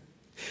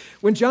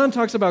 When John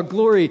talks about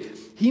glory,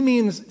 he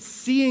means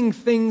seeing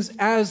things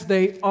as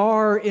they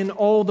are in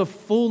all the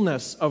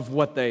fullness of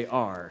what they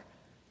are.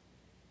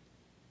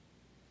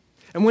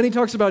 And when he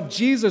talks about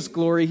Jesus'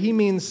 glory, he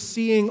means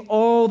seeing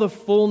all the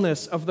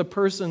fullness of the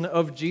person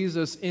of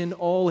Jesus in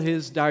all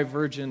his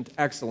divergent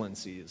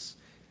excellencies.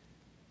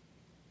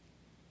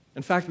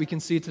 In fact, we can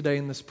see it today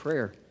in this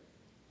prayer.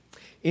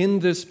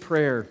 In this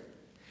prayer,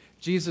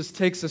 Jesus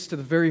takes us to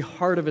the very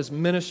heart of his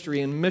ministry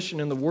and mission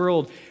in the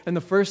world, and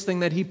the first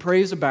thing that he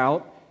prays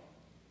about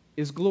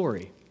is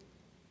glory.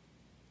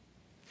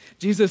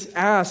 Jesus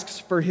asks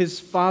for his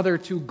Father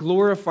to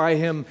glorify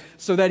him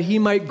so that he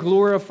might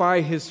glorify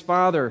his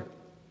Father.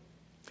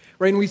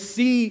 Right? And we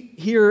see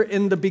here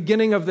in the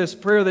beginning of this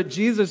prayer that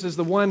Jesus is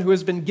the one who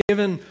has been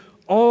given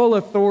all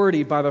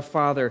authority by the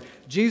Father.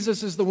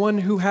 Jesus is the one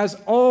who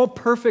has all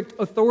perfect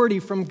authority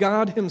from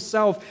God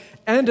himself.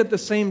 And at the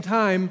same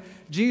time,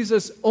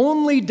 Jesus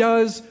only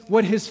does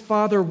what his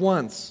Father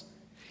wants.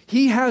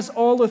 He has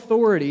all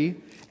authority,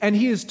 and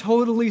he is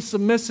totally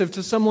submissive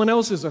to someone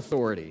else's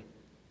authority.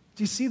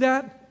 Do you see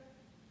that?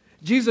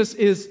 Jesus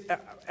is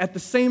at the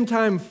same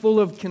time full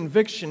of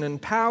conviction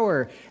and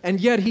power, and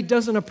yet he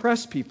doesn't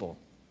oppress people.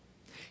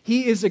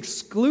 He is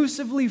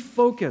exclusively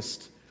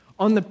focused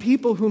on the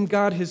people whom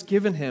God has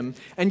given him,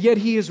 and yet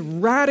he is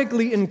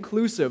radically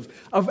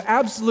inclusive of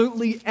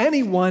absolutely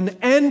anyone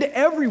and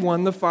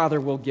everyone the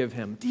Father will give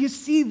him. Do you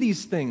see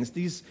these things,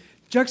 these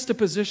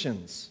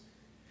juxtapositions?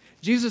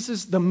 Jesus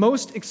is the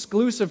most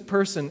exclusive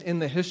person in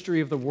the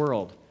history of the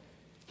world.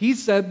 He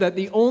said that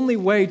the only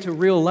way to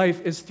real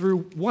life is through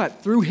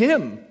what? Through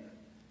him.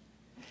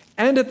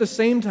 And at the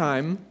same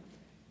time,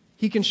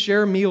 he can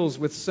share meals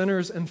with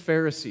sinners and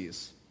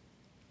Pharisees.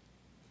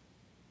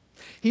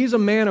 He's a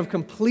man of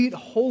complete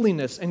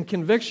holiness and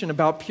conviction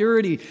about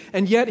purity,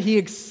 and yet he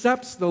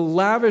accepts the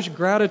lavish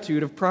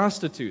gratitude of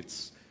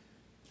prostitutes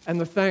and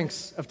the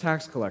thanks of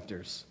tax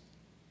collectors.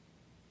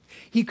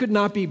 He could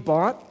not be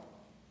bought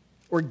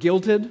or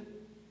guilted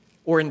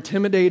or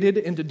intimidated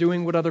into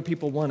doing what other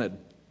people wanted.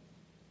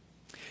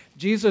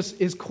 Jesus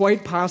is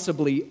quite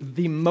possibly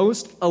the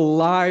most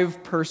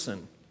alive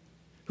person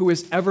who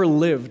has ever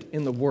lived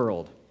in the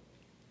world,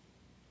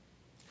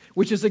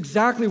 which is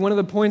exactly one of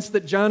the points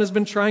that John has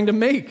been trying to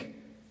make.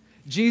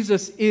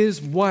 Jesus is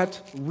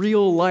what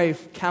real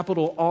life,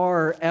 capital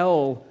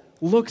R-L,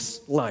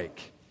 looks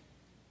like.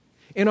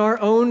 In our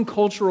own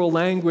cultural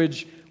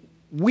language,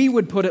 we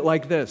would put it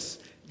like this: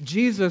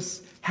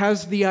 Jesus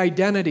has the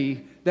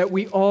identity that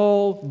we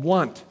all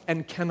want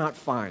and cannot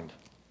find.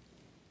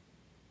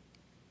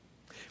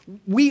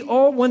 We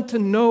all want to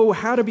know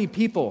how to be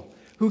people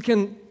who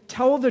can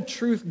tell the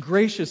truth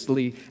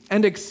graciously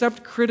and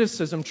accept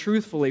criticism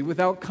truthfully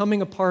without coming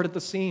apart at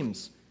the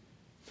seams.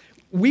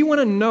 We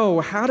want to know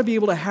how to be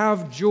able to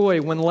have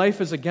joy when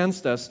life is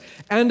against us,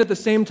 and at the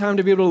same time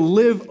to be able to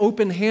live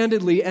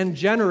open-handedly and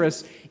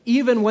generous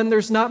even when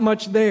there's not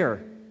much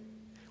there.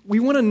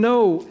 We want to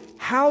know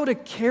how to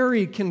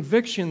carry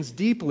convictions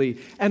deeply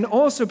and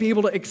also be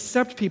able to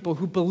accept people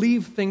who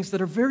believe things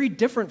that are very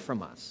different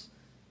from us.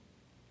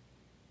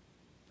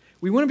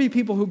 We want to be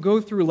people who go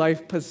through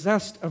life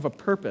possessed of a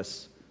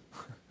purpose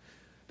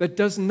that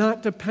does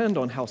not depend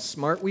on how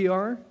smart we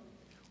are,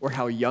 or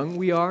how young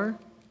we are,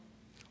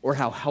 or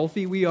how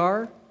healthy we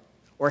are,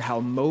 or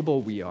how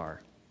mobile we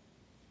are.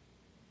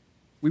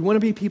 We want to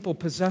be people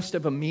possessed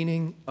of a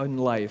meaning in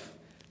life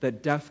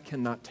that death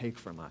cannot take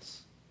from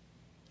us.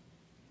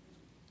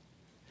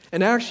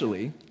 And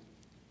actually,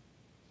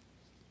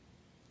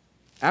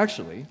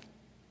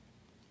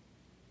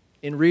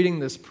 in reading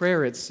this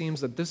prayer, it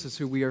seems that this is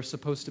who we are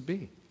supposed to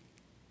be.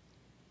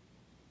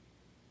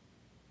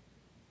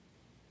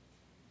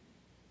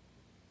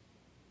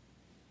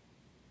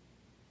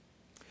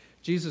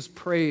 Jesus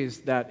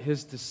prays that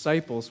his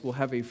disciples will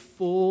have a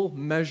full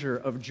measure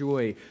of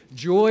joy,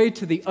 joy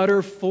to the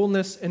utter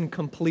fullness and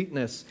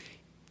completeness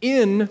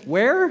in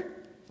where?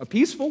 A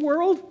peaceful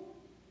world?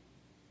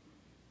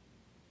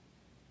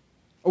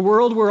 A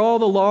world where all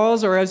the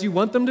laws are as you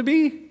want them to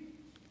be?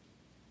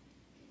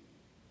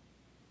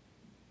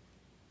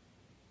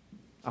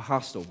 A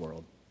hostile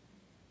world.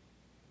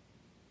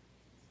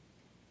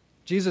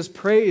 Jesus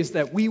prays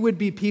that we would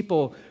be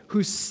people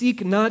who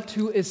seek not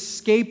to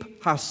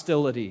escape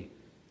hostility.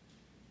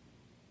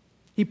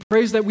 He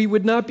prays that we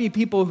would not be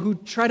people who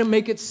try to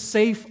make it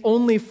safe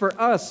only for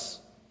us,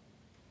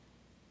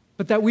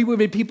 but that we would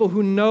be people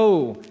who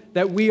know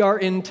that we are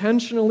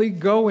intentionally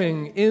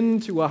going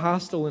into a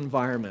hostile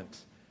environment.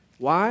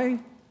 Why?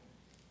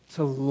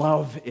 To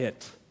love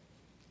it.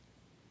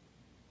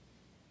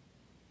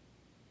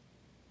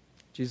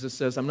 Jesus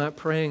says, I'm not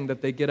praying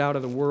that they get out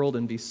of the world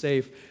and be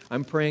safe.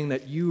 I'm praying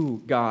that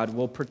you, God,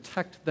 will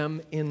protect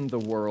them in the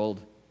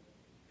world.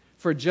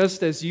 For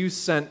just as you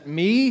sent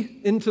me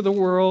into the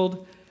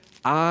world,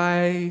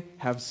 I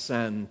have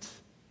sent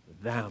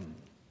them.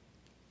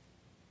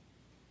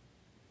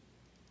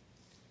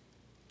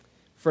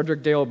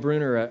 Frederick Dale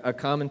Bruner, a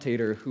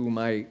commentator whom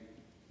I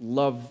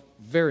love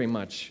very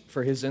much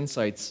for his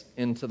insights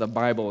into the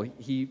Bible,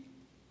 he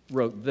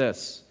wrote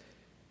this.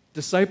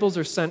 Disciples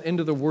are sent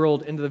into the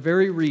world, into the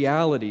very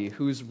reality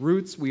whose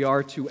roots we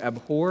are to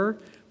abhor,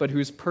 but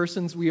whose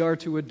persons we are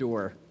to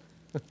adore.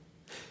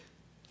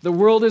 The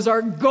world is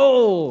our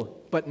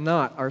goal, but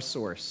not our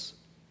source.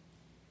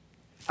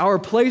 Our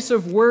place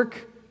of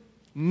work,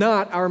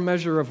 not our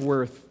measure of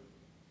worth.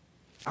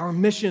 Our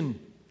mission,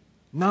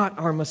 not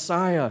our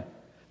Messiah.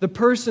 The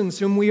persons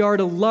whom we are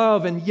to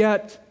love, and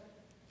yet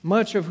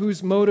much of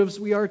whose motives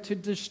we are to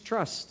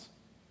distrust.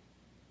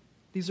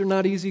 These are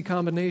not easy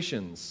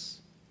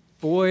combinations.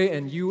 Boy,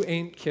 and you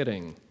ain't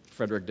kidding,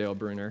 Frederick Dale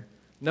Bruner.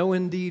 No,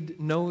 indeed,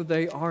 no,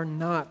 they are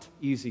not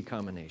easy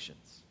combinations.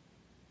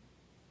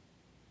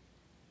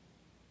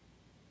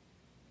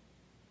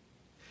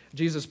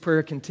 Jesus'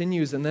 prayer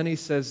continues, and then he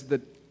says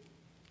that,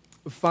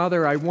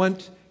 Father, I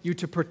want you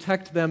to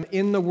protect them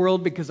in the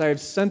world because I have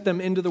sent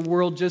them into the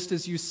world just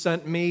as you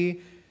sent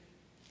me,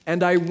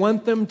 and I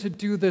want them to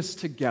do this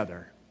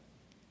together.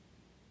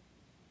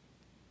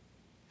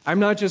 I'm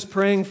not just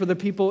praying for the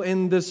people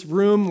in this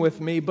room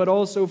with me, but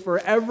also for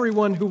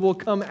everyone who will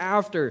come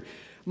after.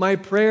 My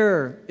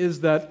prayer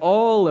is that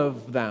all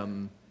of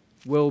them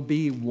will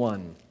be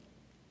one.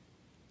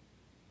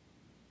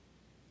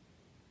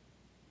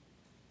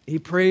 He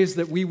prays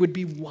that we would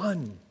be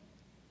one.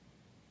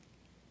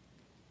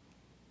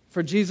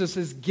 For Jesus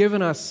has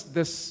given us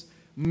this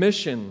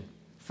mission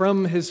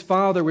from his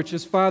Father, which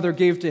his Father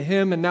gave to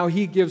him, and now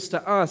he gives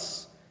to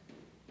us.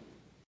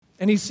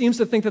 And he seems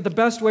to think that the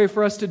best way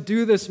for us to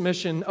do this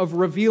mission of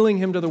revealing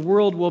him to the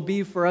world will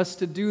be for us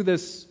to do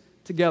this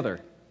together.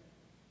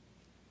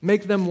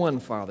 Make them one,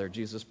 Father,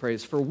 Jesus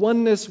prays, for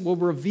oneness will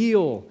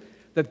reveal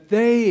that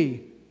they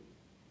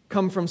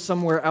come from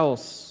somewhere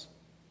else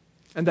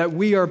and that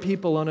we are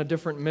people on a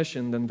different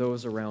mission than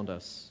those around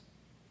us.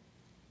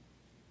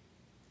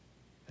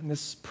 And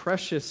this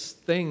precious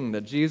thing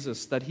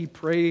that he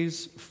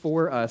prays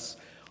for us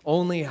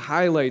only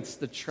highlights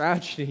the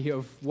tragedy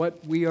of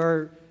what we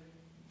are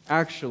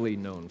actually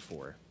known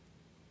for.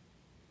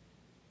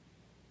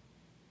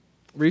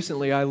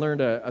 Recently, I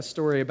learned a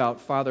story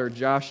about Father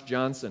Josh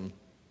Johnson.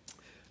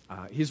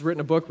 He's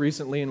written a book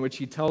recently in which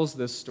he tells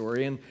this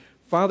story. And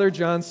Father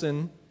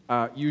Johnson,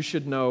 you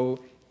should know,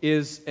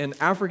 is an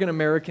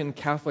African-American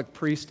Catholic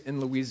priest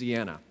in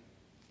Louisiana.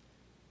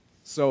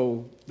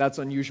 So that's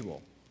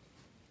unusual.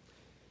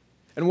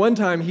 And one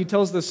time he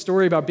tells this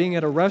story about being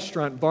at a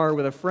restaurant bar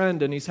with a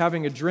friend and he's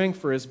having a drink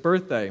for his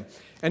birthday.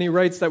 And he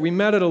writes that we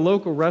met at a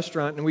local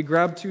restaurant and we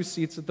grabbed 2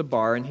 seats at the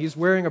bar and he's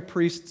wearing a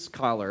priest's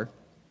collar.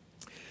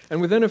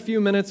 And within a few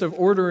minutes of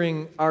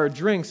ordering our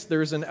drinks,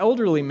 there's an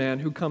elderly man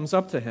who comes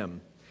up to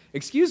him.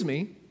 "Excuse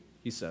me,"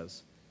 he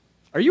says,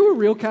 "are you a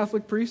real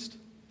Catholic priest?"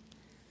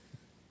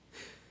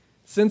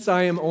 Since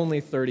I am only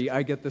 30,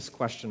 I get this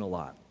question a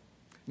lot.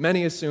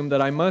 Many assume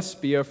that I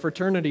must be a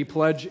fraternity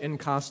pledge in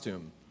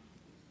costume.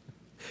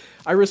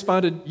 I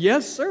responded,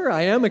 "Yes, sir,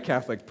 I am a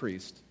Catholic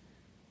priest."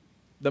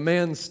 The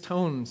man's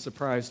tone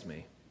surprised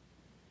me.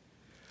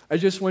 "I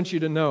just want you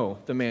to know,"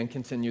 the man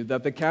continued,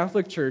 "that the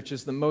Catholic Church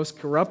is the most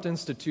corrupt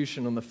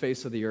institution on the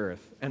face of the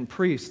earth, and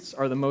priests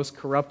are the most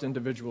corrupt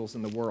individuals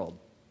in the world."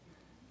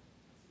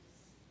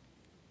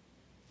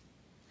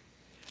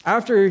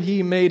 After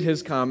he made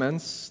his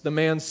comments, the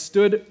man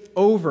stood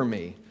over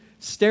me,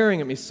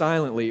 staring at me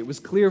silently. It was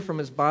clear from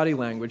his body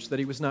language that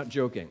he was not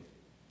joking.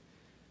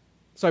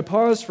 So I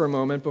paused for a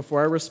moment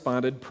before I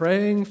responded,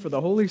 praying for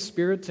the Holy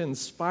Spirit to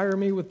inspire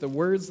me with the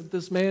words that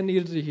this man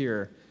needed to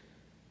hear.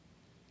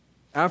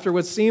 After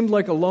what seemed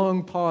like a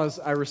long pause,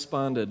 I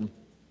responded,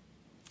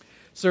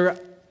 "Sir,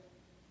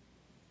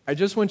 I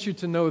just want you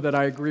to know that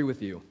I agree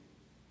with you,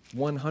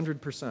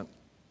 100%.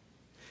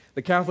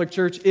 The Catholic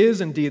Church is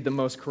indeed the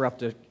most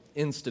corrupt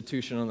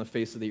institution on the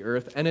face of the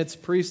earth, and its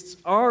priests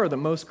are the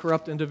most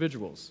corrupt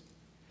individuals.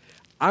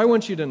 I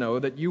want you to know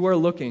that you are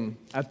looking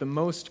at the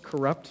most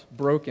corrupt,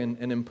 broken,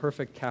 and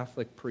imperfect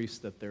Catholic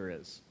priest that there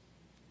is."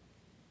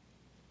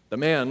 The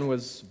man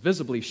was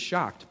visibly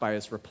shocked by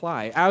his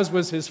reply, as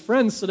was his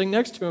friend sitting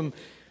next to him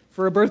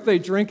for a birthday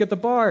drink at the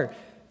bar.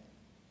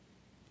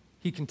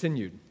 He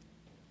continued,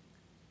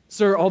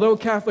 "Sir, although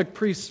Catholic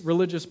priests,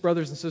 religious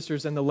brothers and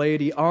sisters, and the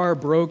laity are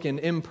broken,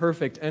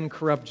 imperfect, and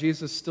corrupt,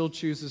 Jesus still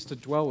chooses to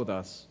dwell with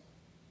us.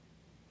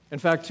 In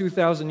fact,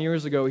 2,000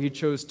 years ago, he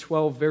chose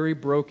 12 very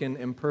broken,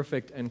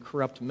 imperfect, and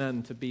corrupt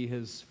men to be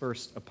his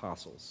first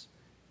apostles.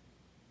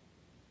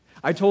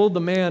 I told the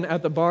man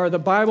at the bar, the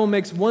Bible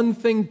makes one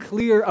thing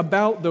clear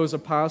about those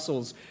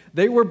apostles.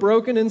 They were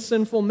broken and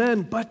sinful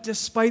men, but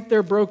despite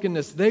their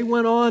brokenness, they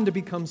went on to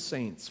become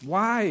saints.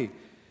 Why?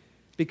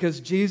 Because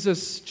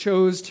Jesus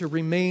chose to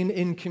remain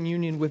in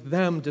communion with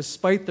them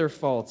despite their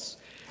faults,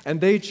 and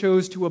they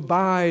chose to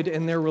abide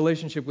in their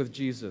relationship with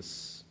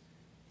Jesus.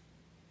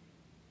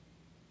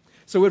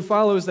 So it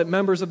follows that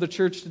members of the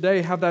church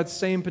today have that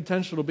same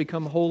potential to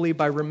become holy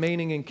by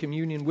remaining in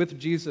communion with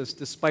Jesus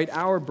despite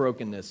our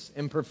brokenness,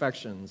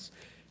 imperfections,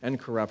 and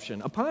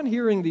corruption. Upon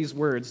hearing these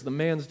words, the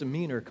man's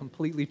demeanor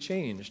completely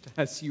changed,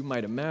 as you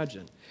might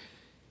imagine.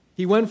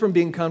 He went from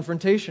being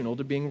confrontational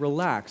to being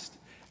relaxed,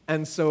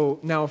 And so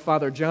now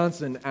Father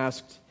Johnson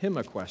asked him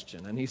a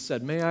question, and he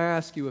said, "May I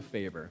ask you a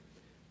favor?"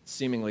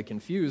 Seemingly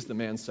confused, the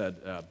man said,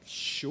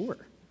 "Sure.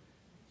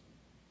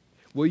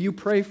 Will you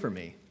pray for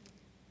me?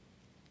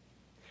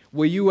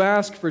 Will you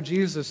ask for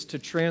Jesus to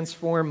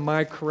transform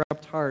my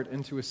corrupt heart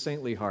into a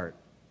saintly heart?"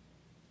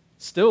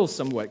 Still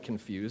somewhat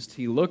confused,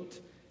 he looked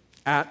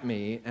at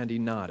me and he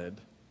nodded.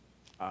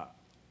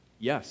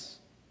 "Yes,"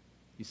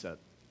 he said.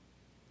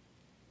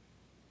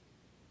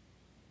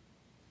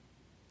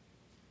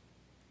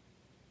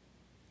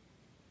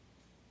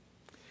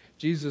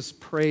 Jesus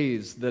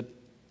prays that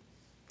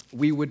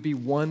we would be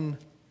one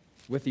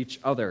with each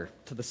other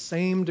to the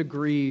same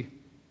degree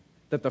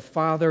that the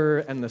Father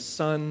and the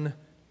Son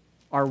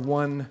are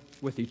one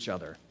with each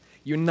other,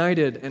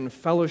 united in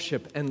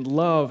fellowship and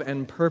love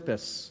and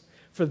purpose.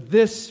 For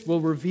this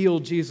will reveal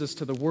Jesus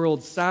to the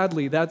world.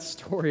 Sadly, that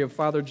story of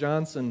Father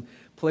Johnson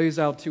plays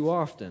out too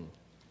often.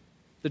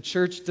 The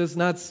church does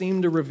not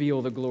seem to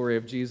reveal the glory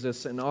of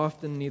Jesus, and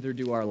often neither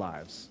do our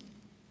lives,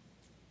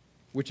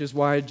 which is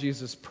why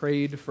Jesus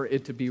prayed for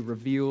it to be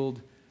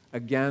revealed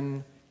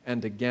again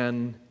and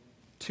again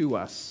to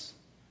us,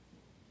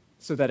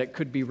 so that it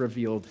could be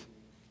revealed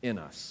in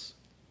us.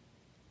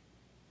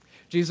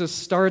 Jesus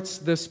starts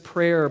this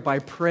prayer by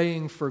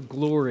praying for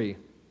glory.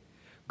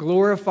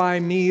 Glorify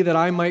me that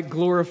I might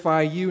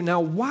glorify you.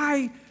 Now,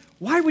 why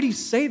would he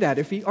say that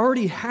if he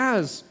already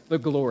has the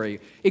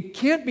glory? It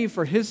can't be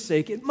for his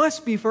sake. It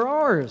must be for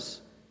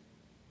ours.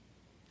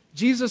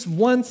 Jesus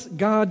wants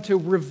God to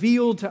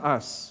reveal to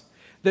us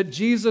that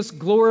Jesus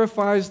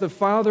glorifies the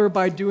Father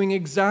by doing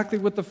exactly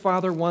what the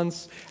Father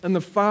wants, and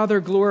the Father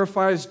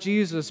glorifies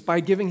Jesus by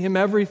giving him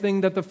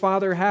everything that the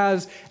Father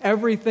has.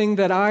 Everything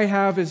that I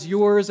have is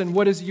yours, and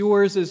what is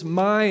yours is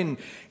mine.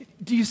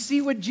 Do you see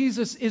what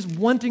Jesus is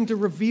wanting to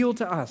reveal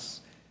to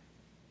us?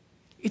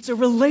 It's a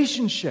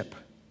relationship.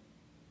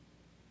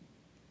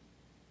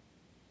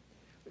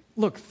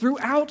 Look,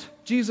 throughout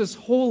Jesus'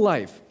 whole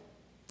life,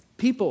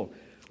 people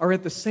are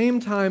at the same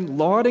time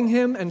lauding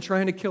him and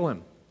trying to kill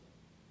him.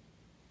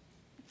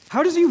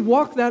 How does he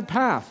walk that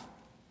path?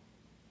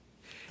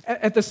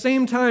 At the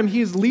same time, he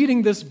is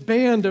leading this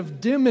band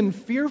of dim and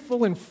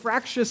fearful and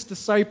fractious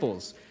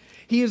disciples.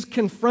 He is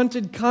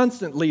confronted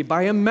constantly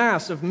by a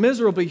mass of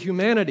miserable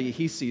humanity.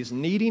 He sees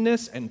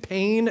neediness and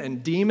pain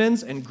and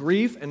demons and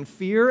grief and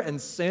fear and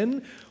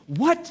sin.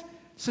 What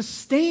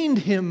sustained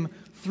him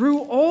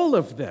through all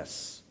of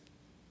this?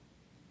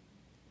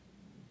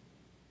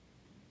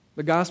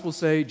 The Gospels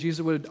say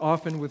Jesus would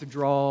often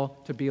withdraw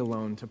to be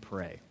alone to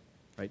pray.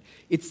 Right?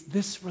 It's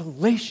this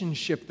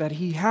relationship that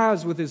he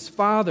has with his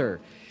Father.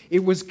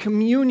 It was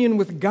communion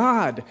with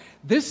God.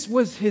 This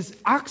was his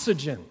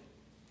oxygen.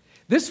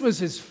 This was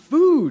his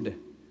food.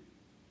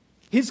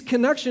 His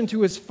connection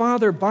to his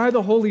Father by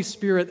the Holy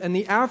Spirit and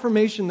the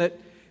affirmation that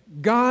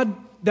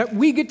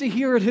we get to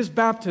hear at his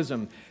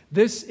baptism.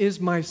 This is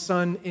my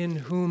Son in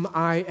whom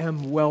I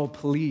am well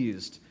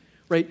pleased.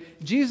 Right?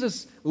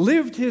 Jesus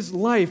lived his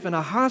life in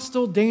a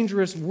hostile,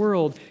 dangerous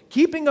world,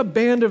 keeping a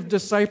band of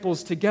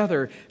disciples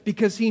together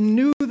because he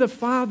knew the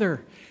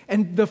Father,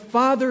 and the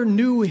Father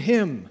knew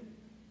him.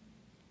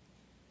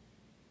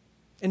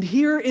 And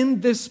here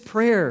in this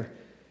prayer,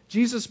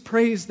 Jesus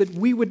prays that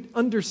we would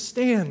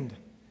understand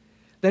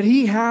that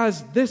he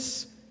has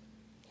this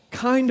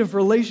kind of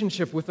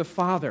relationship with the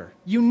Father,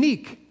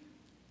 unique.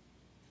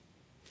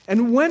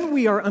 And when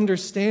we are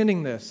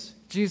understanding this,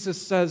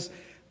 Jesus says,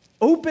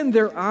 open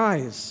their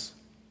eyes,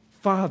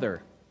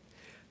 Father,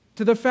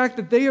 to the fact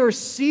that they are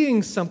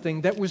seeing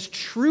something that was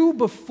true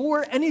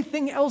before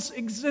anything else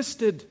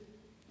existed,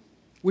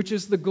 which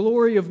is the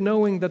glory of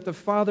knowing that the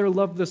Father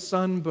loved the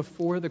Son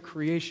before the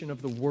creation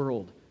of the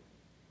world.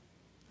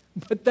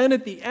 But then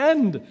at the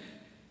end,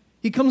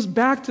 he comes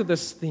back to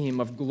this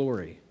theme of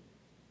glory.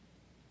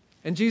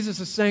 And Jesus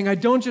is saying, I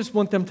don't just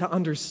want them to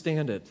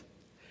understand it.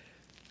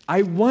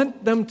 I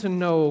want them to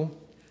know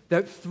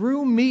that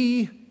through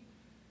me,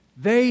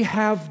 they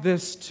have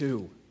this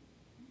too.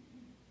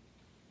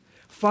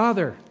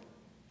 Father,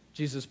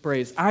 Jesus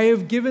prays, I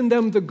have given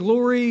them the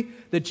glory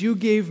that you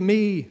gave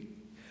me,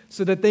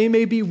 so that they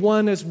may be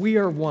one as we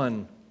are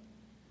one,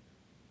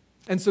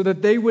 and so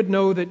that they would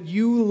know that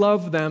you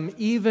love them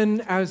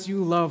even as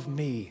you love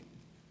me.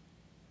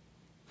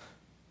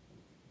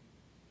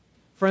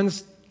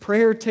 Friends,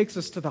 prayer takes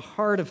us to the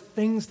heart of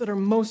things that are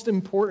most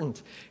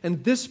important,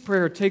 and this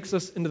prayer takes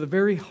us into the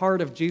very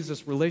heart of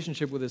Jesus'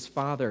 relationship with his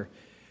Father,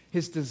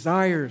 his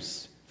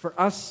desires for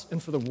us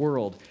and for the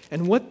world.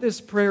 And what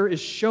this prayer is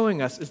showing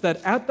us is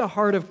that at the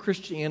heart of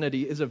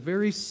Christianity is a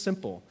very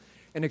simple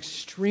and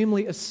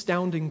extremely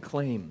astounding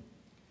claim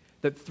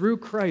that through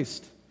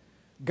Christ,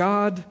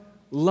 God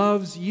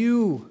loves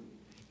you,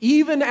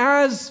 even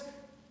as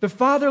the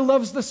Father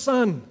loves the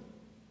Son.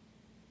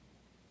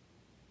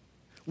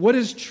 What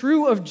is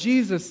true of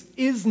Jesus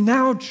is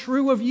now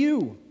true of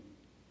you.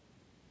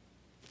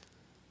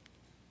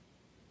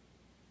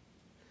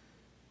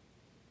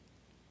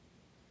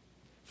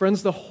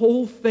 Friends, the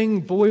whole thing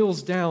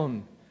boils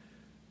down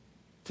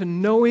to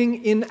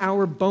knowing in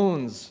our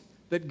bones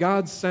that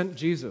God sent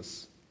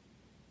Jesus.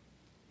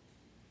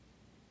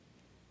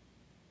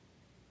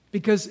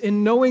 Because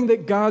in knowing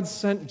that God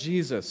sent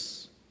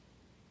Jesus,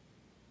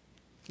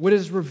 what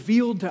is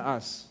revealed to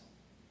us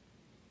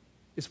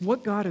is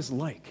what God is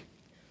like.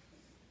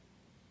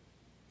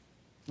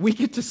 We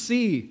get to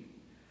see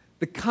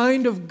the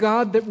kind of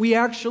God that we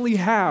actually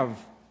have.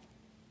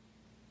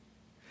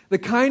 The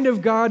kind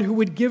of God who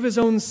would give his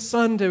own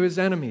Son to his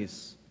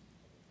enemies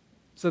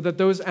so that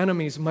those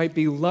enemies might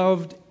be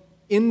loved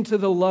into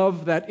the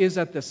love that is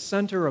at the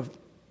center of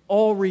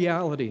all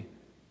reality.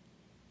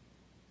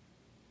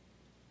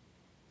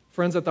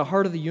 Friends, at the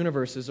heart of the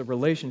universe is a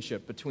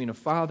relationship between a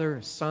Father,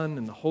 a Son,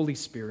 and the Holy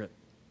Spirit,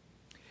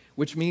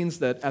 which means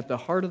that at the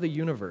heart of the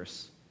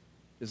universe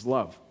is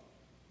love.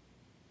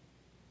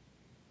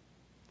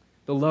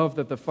 The love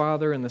that the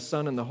Father and the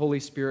Son and the Holy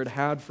Spirit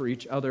had for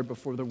each other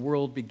before the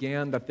world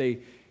began, that they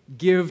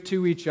give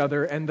to each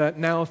other, and that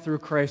now through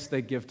Christ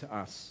they give to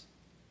us.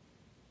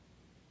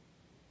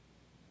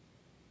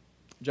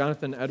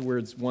 Jonathan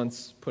Edwards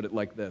once put it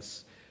like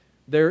this: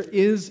 there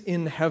is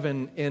in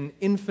heaven an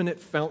infinite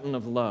fountain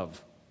of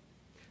love,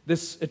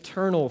 this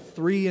eternal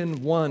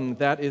three-in-one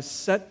that is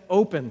set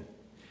open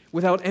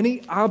without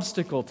any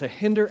obstacle to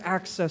hinder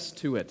access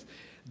to it.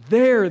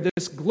 There,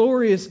 this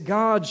glorious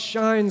God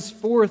shines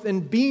forth in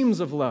beams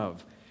of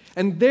love.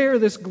 And there,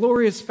 this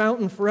glorious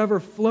fountain forever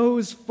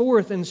flows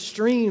forth in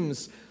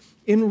streams,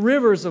 in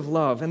rivers of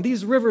love. And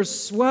these rivers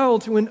swell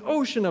to an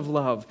ocean of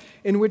love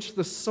in which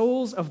the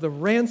souls of the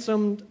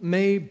ransomed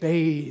may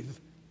bathe.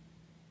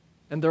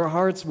 And their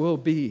hearts will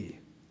be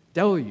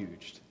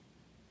deluged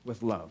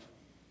with love.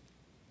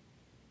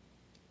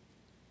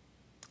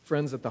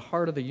 Friends, at the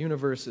heart of the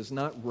universe is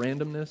not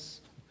randomness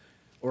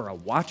or a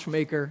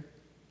watchmaker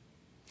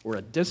or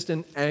a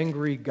distant,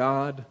 angry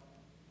God,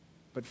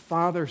 but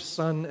Father,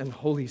 Son, and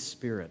Holy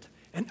Spirit,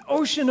 an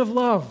ocean of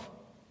love,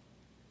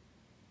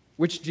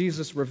 which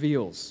Jesus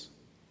reveals.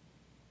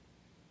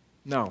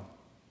 No,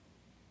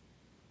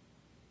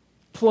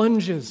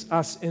 plunges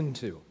us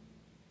into.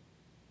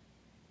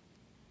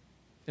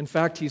 In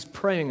fact, he's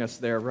praying us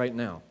there right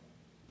now,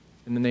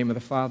 in the name of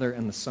the Father,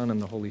 and the Son, and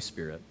the Holy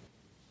Spirit.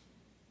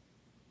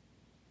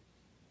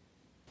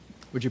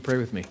 Would you pray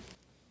with me?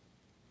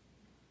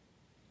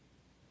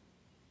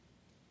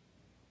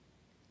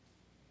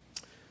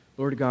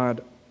 Lord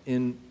God,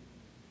 in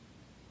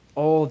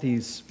all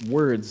these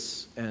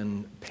words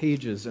and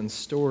pages and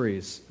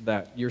stories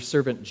that your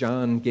servant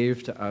John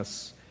gave to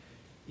us,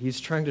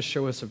 he's trying to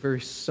show us a very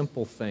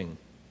simple thing.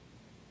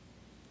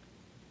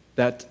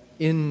 That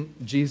in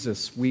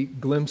Jesus we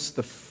glimpse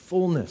the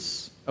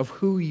fullness of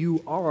who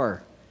you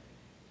are,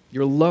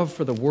 your love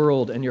for the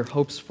world and your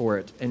hopes for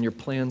it and your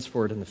plans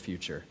for it in the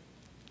future.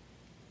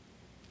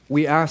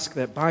 We ask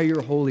that by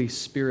your Holy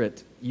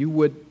Spirit you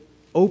would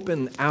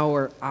open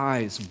our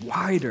eyes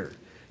wider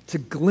to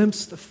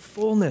glimpse the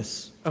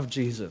fullness of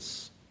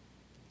Jesus.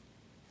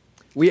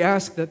 We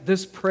ask that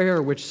this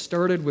prayer, which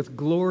started with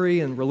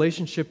glory and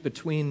relationship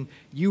between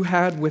you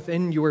had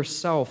within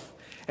yourself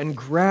and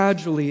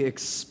gradually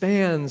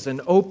expands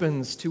and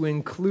opens to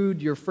include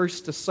your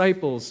first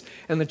disciples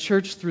and the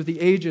church through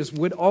the ages,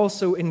 would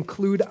also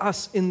include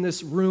us in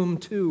this room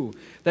too,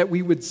 that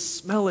we would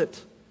smell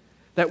it,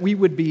 that we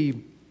would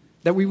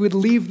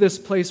leave this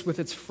place with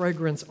its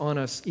fragrance on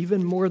us.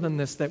 Even more than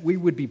this, that we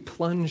would be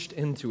plunged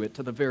into it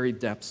to the very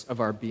depths of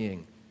our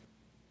being.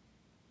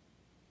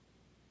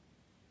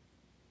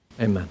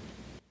 Amen.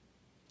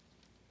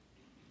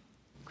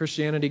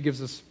 Christianity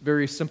gives us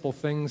very simple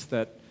things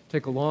that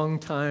take a long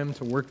time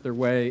to work their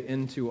way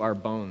into our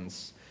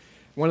bones.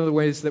 One of the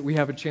ways that we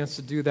have a chance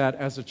to do that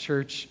as a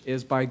church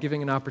is by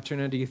giving an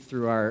opportunity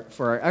for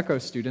our ECHO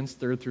students,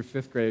 3rd through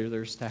 5th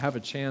graders, to have a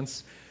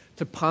chance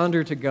to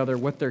ponder together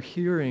what they're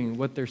hearing,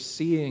 what they're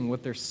seeing,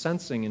 what they're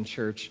sensing in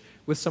church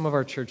with some of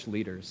our church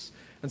leaders.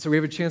 And so we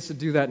have a chance to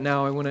do that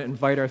now. I want to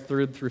invite our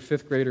 3rd through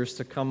 5th graders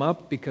to come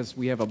up because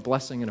we have a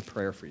blessing and a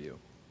prayer for you.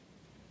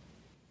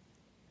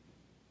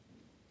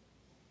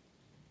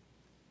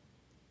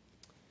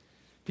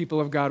 People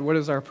of God, what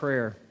is our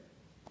prayer?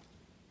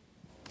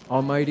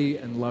 Almighty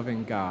and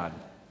loving God,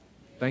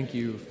 thank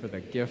you for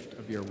the gift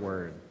of your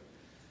word.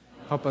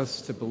 Help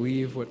us to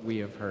believe what we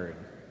have heard.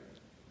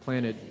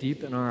 Plant it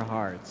deep in our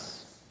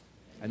hearts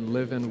and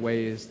live in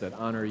ways that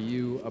honor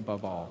you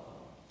above all.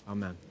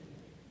 Amen.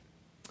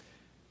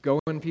 Go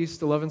in peace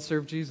to love and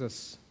serve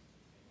Jesus.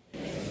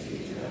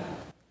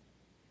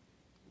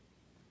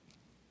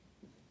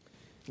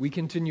 We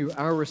continue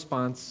our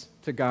response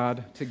to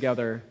God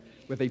together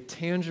with a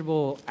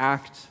tangible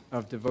act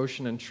of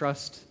devotion and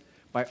trust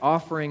by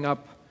offering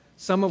up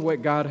some of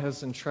what God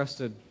has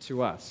entrusted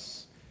to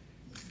us.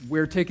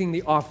 We're taking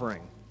the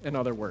offering, in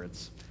other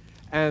words.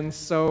 And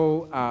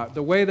so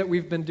the way that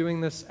we've been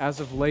doing this as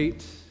of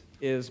late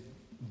is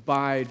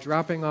by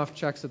dropping off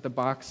checks at the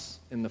box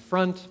in the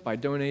front, by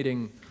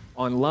donating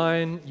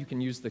online. You can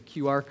use the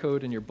QR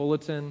code in your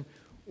bulletin,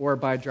 or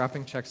by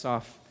dropping checks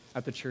off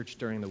at the church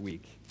during the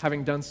week.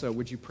 Having done so,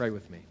 would you pray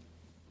with me?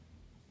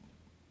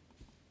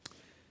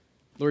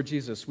 Lord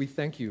Jesus, we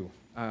thank you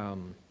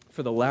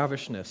for the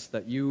lavishness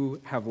that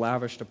you have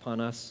lavished upon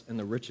us and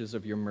the riches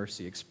of your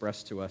mercy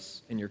expressed to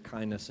us in your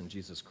kindness in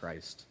Jesus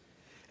Christ,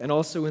 and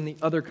also in the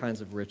other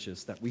kinds of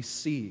riches that we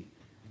see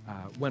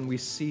when we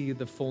see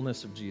the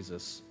fullness of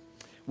Jesus.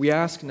 We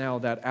ask now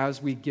that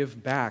as we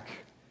give back,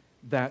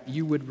 that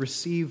you would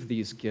receive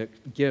these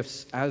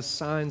gifts as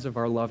signs of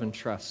our love and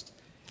trust,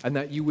 and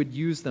that you would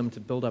use them to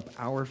build up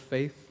our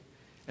faith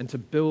and to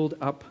build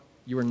up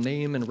your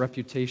name and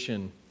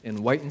reputation in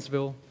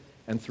Whitensville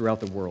and throughout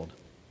the world.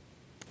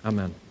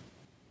 Amen.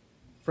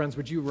 Friends,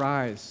 would you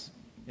rise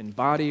in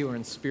body or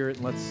in spirit,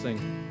 and let's sing.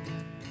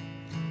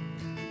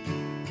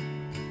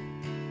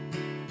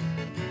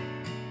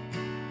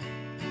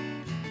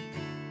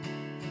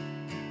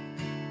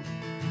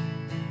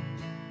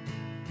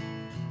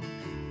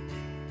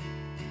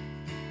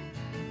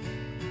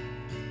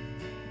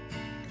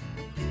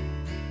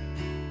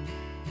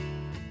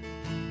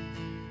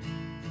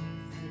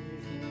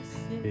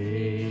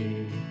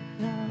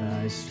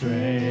 Thy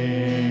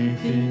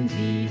strength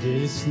indeed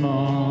is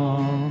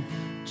small.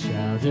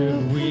 Child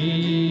of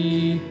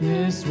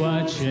weakness,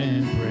 watch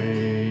and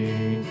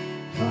pray.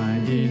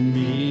 Find in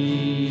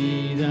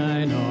me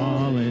thine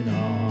all in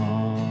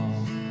all.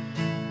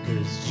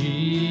 'Cause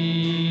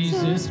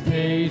Jesus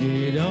paid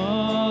it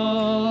all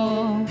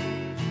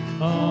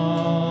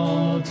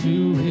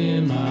to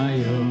him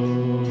I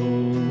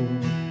owe.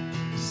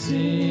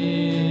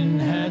 Sin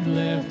had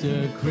left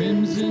a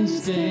crimson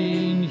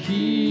stain,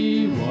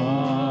 he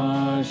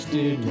washed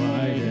it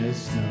white as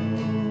snow.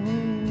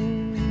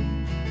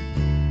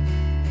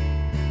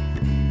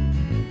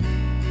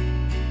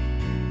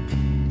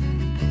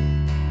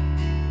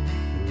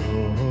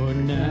 Lord,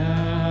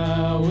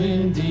 now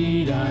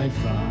indeed I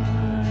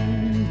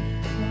find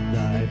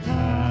thy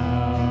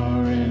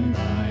power and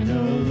thine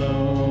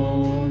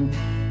alone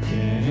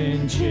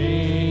can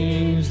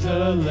change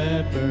the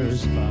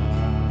leper's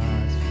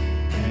spots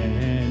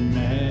and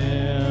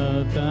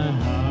melt the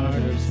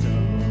heart of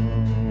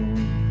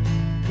stone.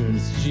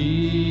 'Cause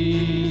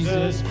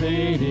Jesus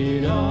paid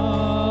it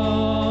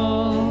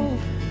all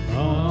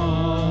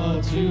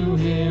to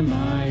him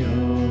I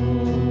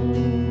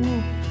owe.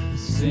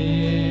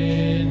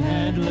 Sin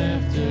had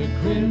left a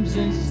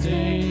crimson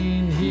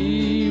stain,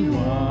 he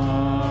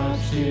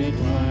washed it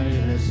white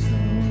as snow.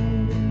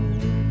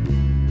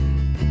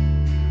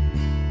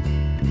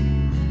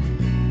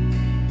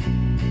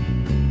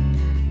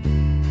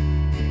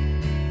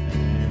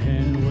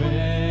 And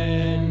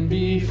when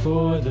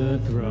before the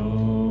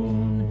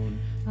throne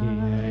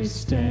I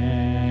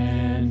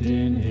stand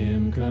in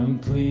him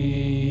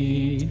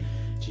complete,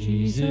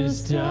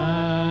 Jesus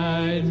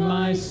died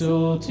my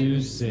soul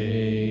to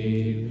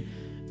save,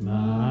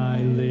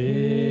 my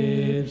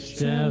lips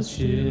shall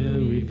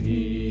still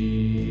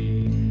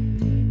repeat.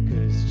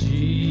 'Cause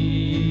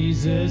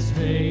Jesus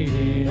paid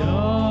it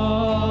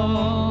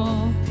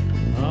all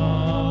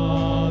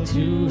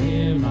to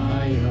him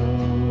I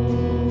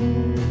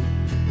owe.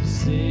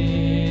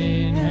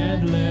 Sin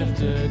had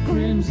left a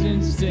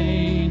crimson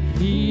stain,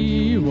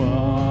 he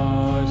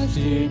washed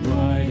it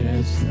white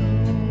as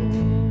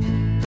snow.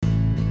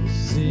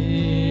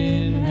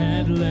 Sin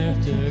had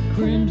left a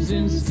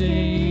crimson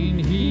stain,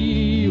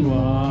 he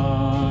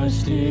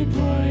washed it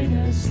white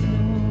as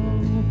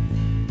snow.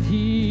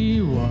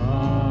 He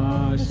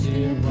washed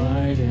it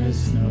white as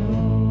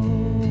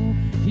snow.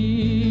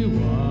 He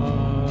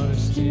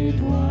washed it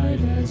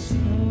white as snow.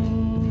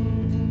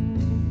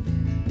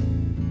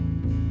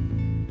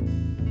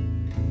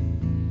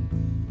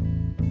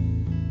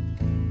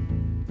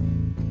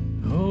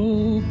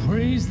 Oh,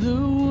 praise the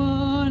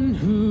one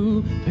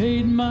who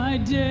paid my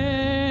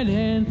debt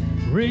and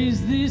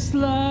raised this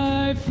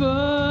life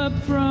up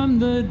from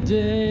the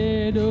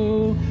dead.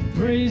 Oh,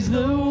 praise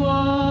the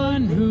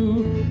one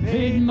who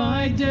paid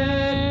my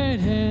debt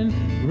and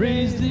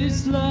raised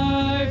this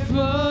life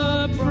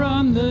up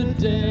from the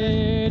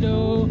dead.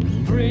 Oh,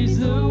 praise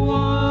the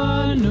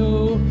one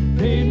who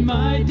paid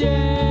my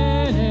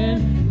debt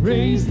and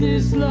raised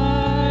this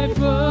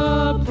life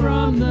up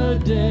from the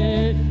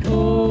dead.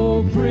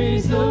 Oh,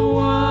 praise the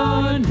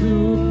one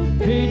who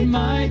paid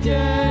my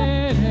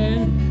debt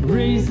and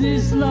raised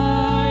this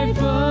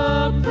life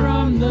up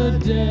from the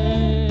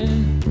dead.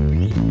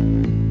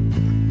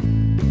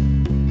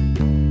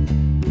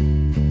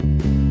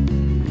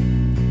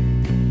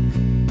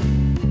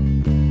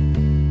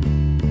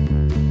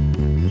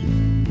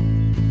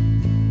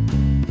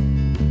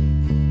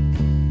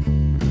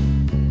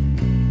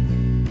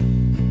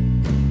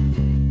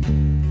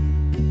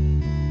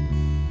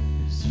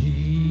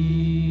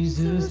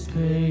 Jesus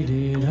paid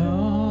it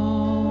all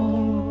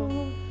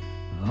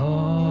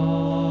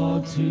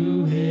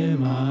to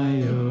him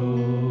I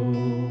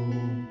owe.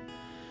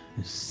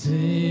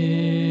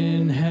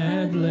 Sin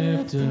had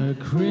left a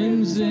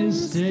crimson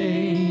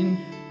stain,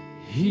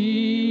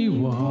 he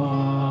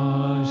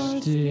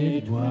washed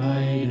it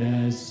white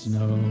as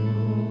snow.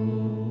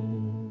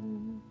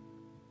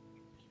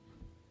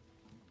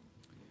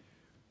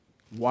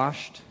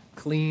 Washed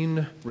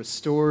clean,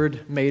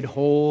 restored, made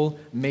whole,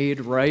 made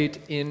right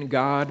in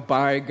God,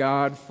 by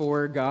God,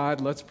 for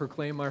God. Let's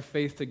proclaim our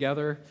faith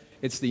together.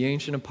 It's the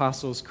ancient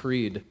Apostles'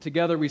 Creed.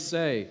 Together we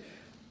say,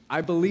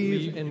 I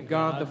believe in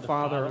God the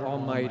Father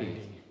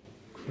Almighty,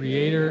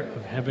 creator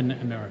of heaven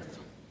and earth.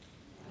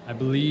 I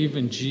believe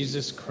in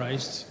Jesus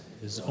Christ,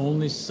 his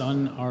only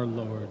Son, our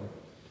Lord,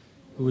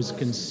 who was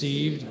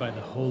conceived by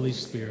the Holy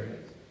Spirit,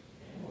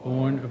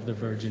 born of the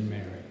Virgin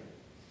Mary.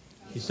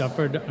 He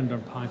suffered under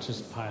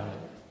Pontius Pilate,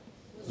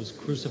 was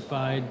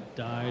crucified,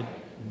 died,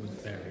 and was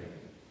buried.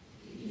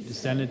 He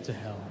descended to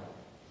hell.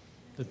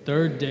 The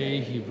third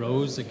day he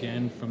rose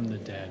again from the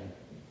dead.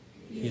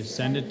 He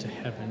ascended to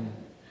heaven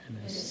and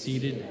is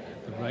seated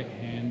at the right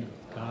hand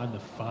of God the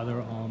Father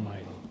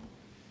Almighty.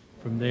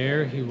 From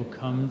there he will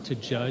come to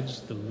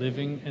judge the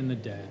living and the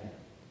dead.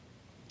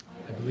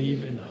 I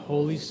believe in the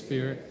Holy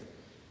Spirit,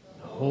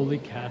 the Holy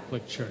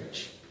Catholic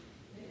Church,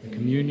 the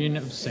communion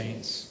of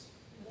saints,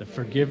 the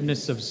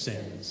forgiveness of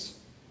sins,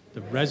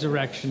 the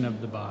resurrection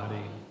of the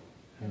body,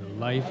 and the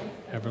life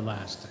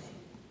everlasting.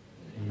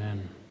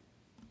 Amen.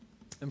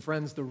 And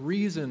friends, the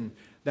reason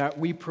that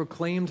we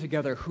proclaim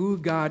together who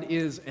God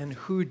is and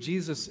who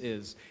Jesus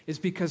is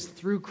because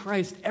through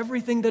Christ,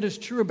 everything that is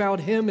true about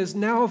him is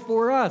now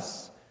for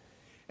us.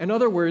 In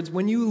other words,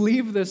 when you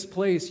leave this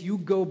place, you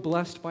go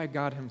blessed by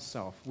God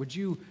himself. Would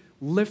you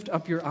lift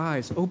up your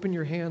eyes, open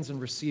your hands,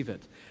 and receive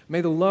it?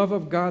 May the love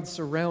of God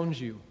surround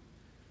you,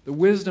 the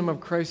wisdom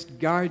of Christ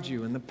guide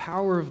you, and the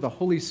power of the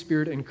Holy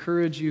Spirit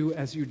encourage you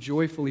as you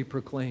joyfully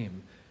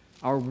proclaim,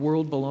 our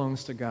world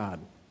belongs to God.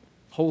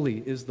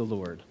 Holy is the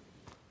Lord.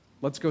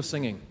 Let's go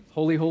singing.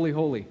 Holy, holy,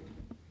 holy.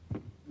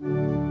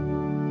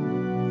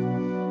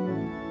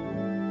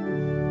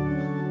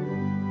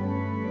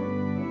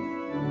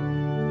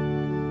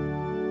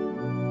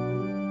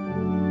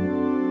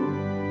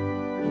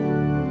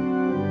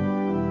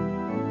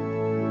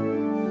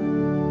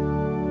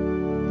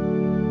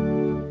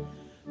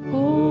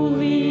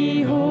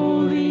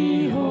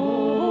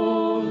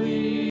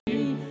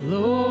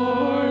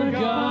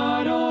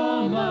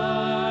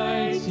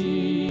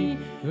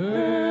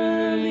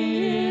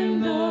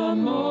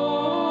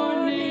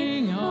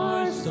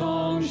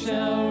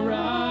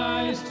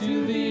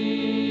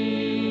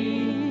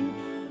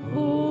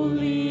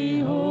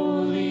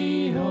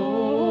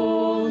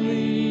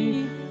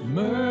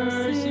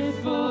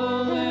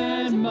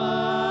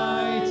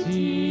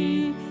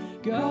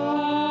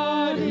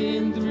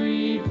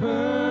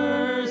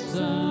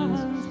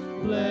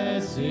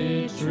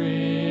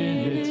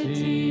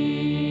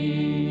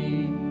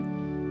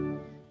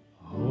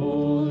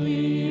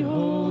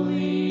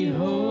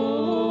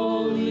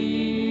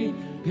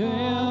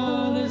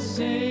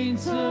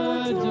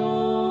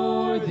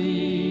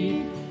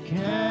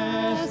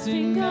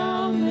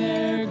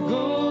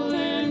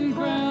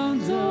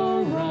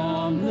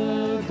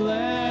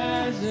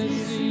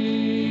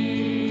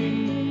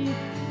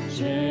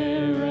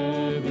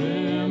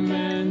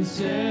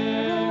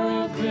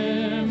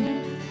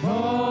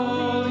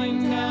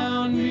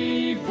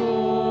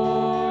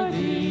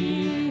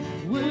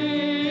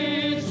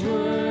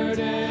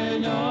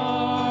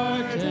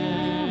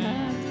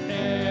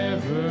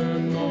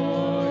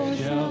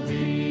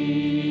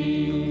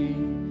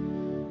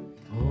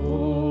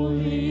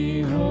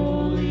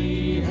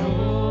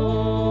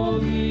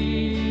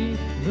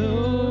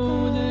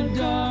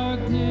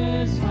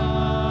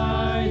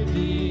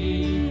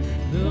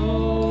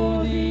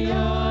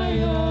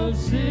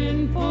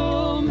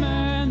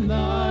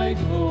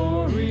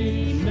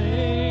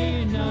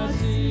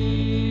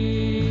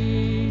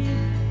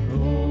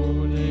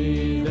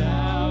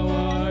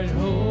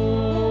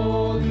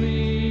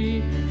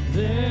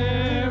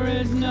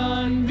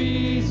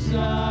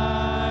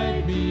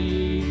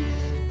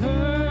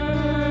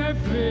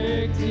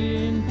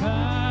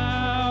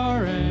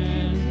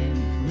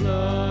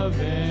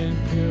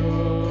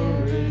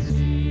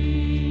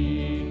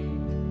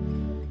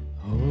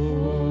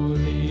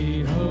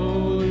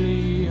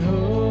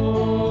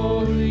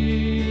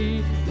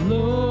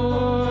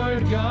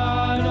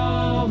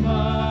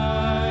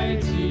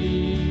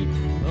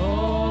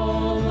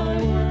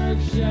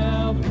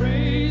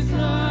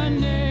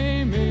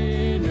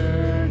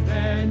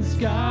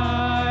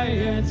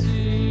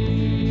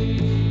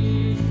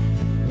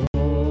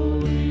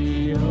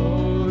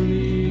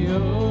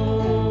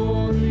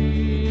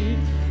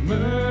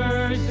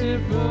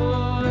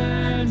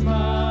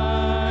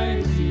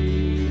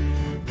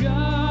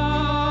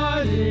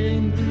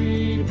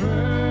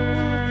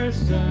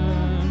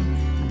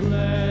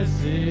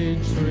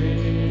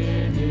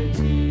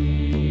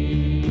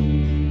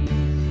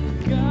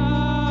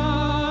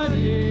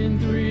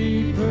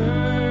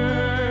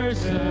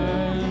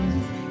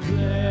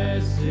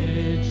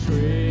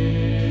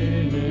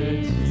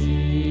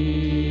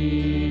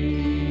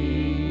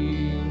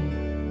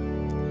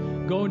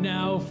 Go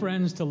now,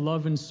 friends, to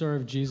love and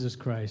serve Jesus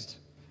Christ.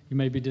 You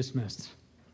may be dismissed.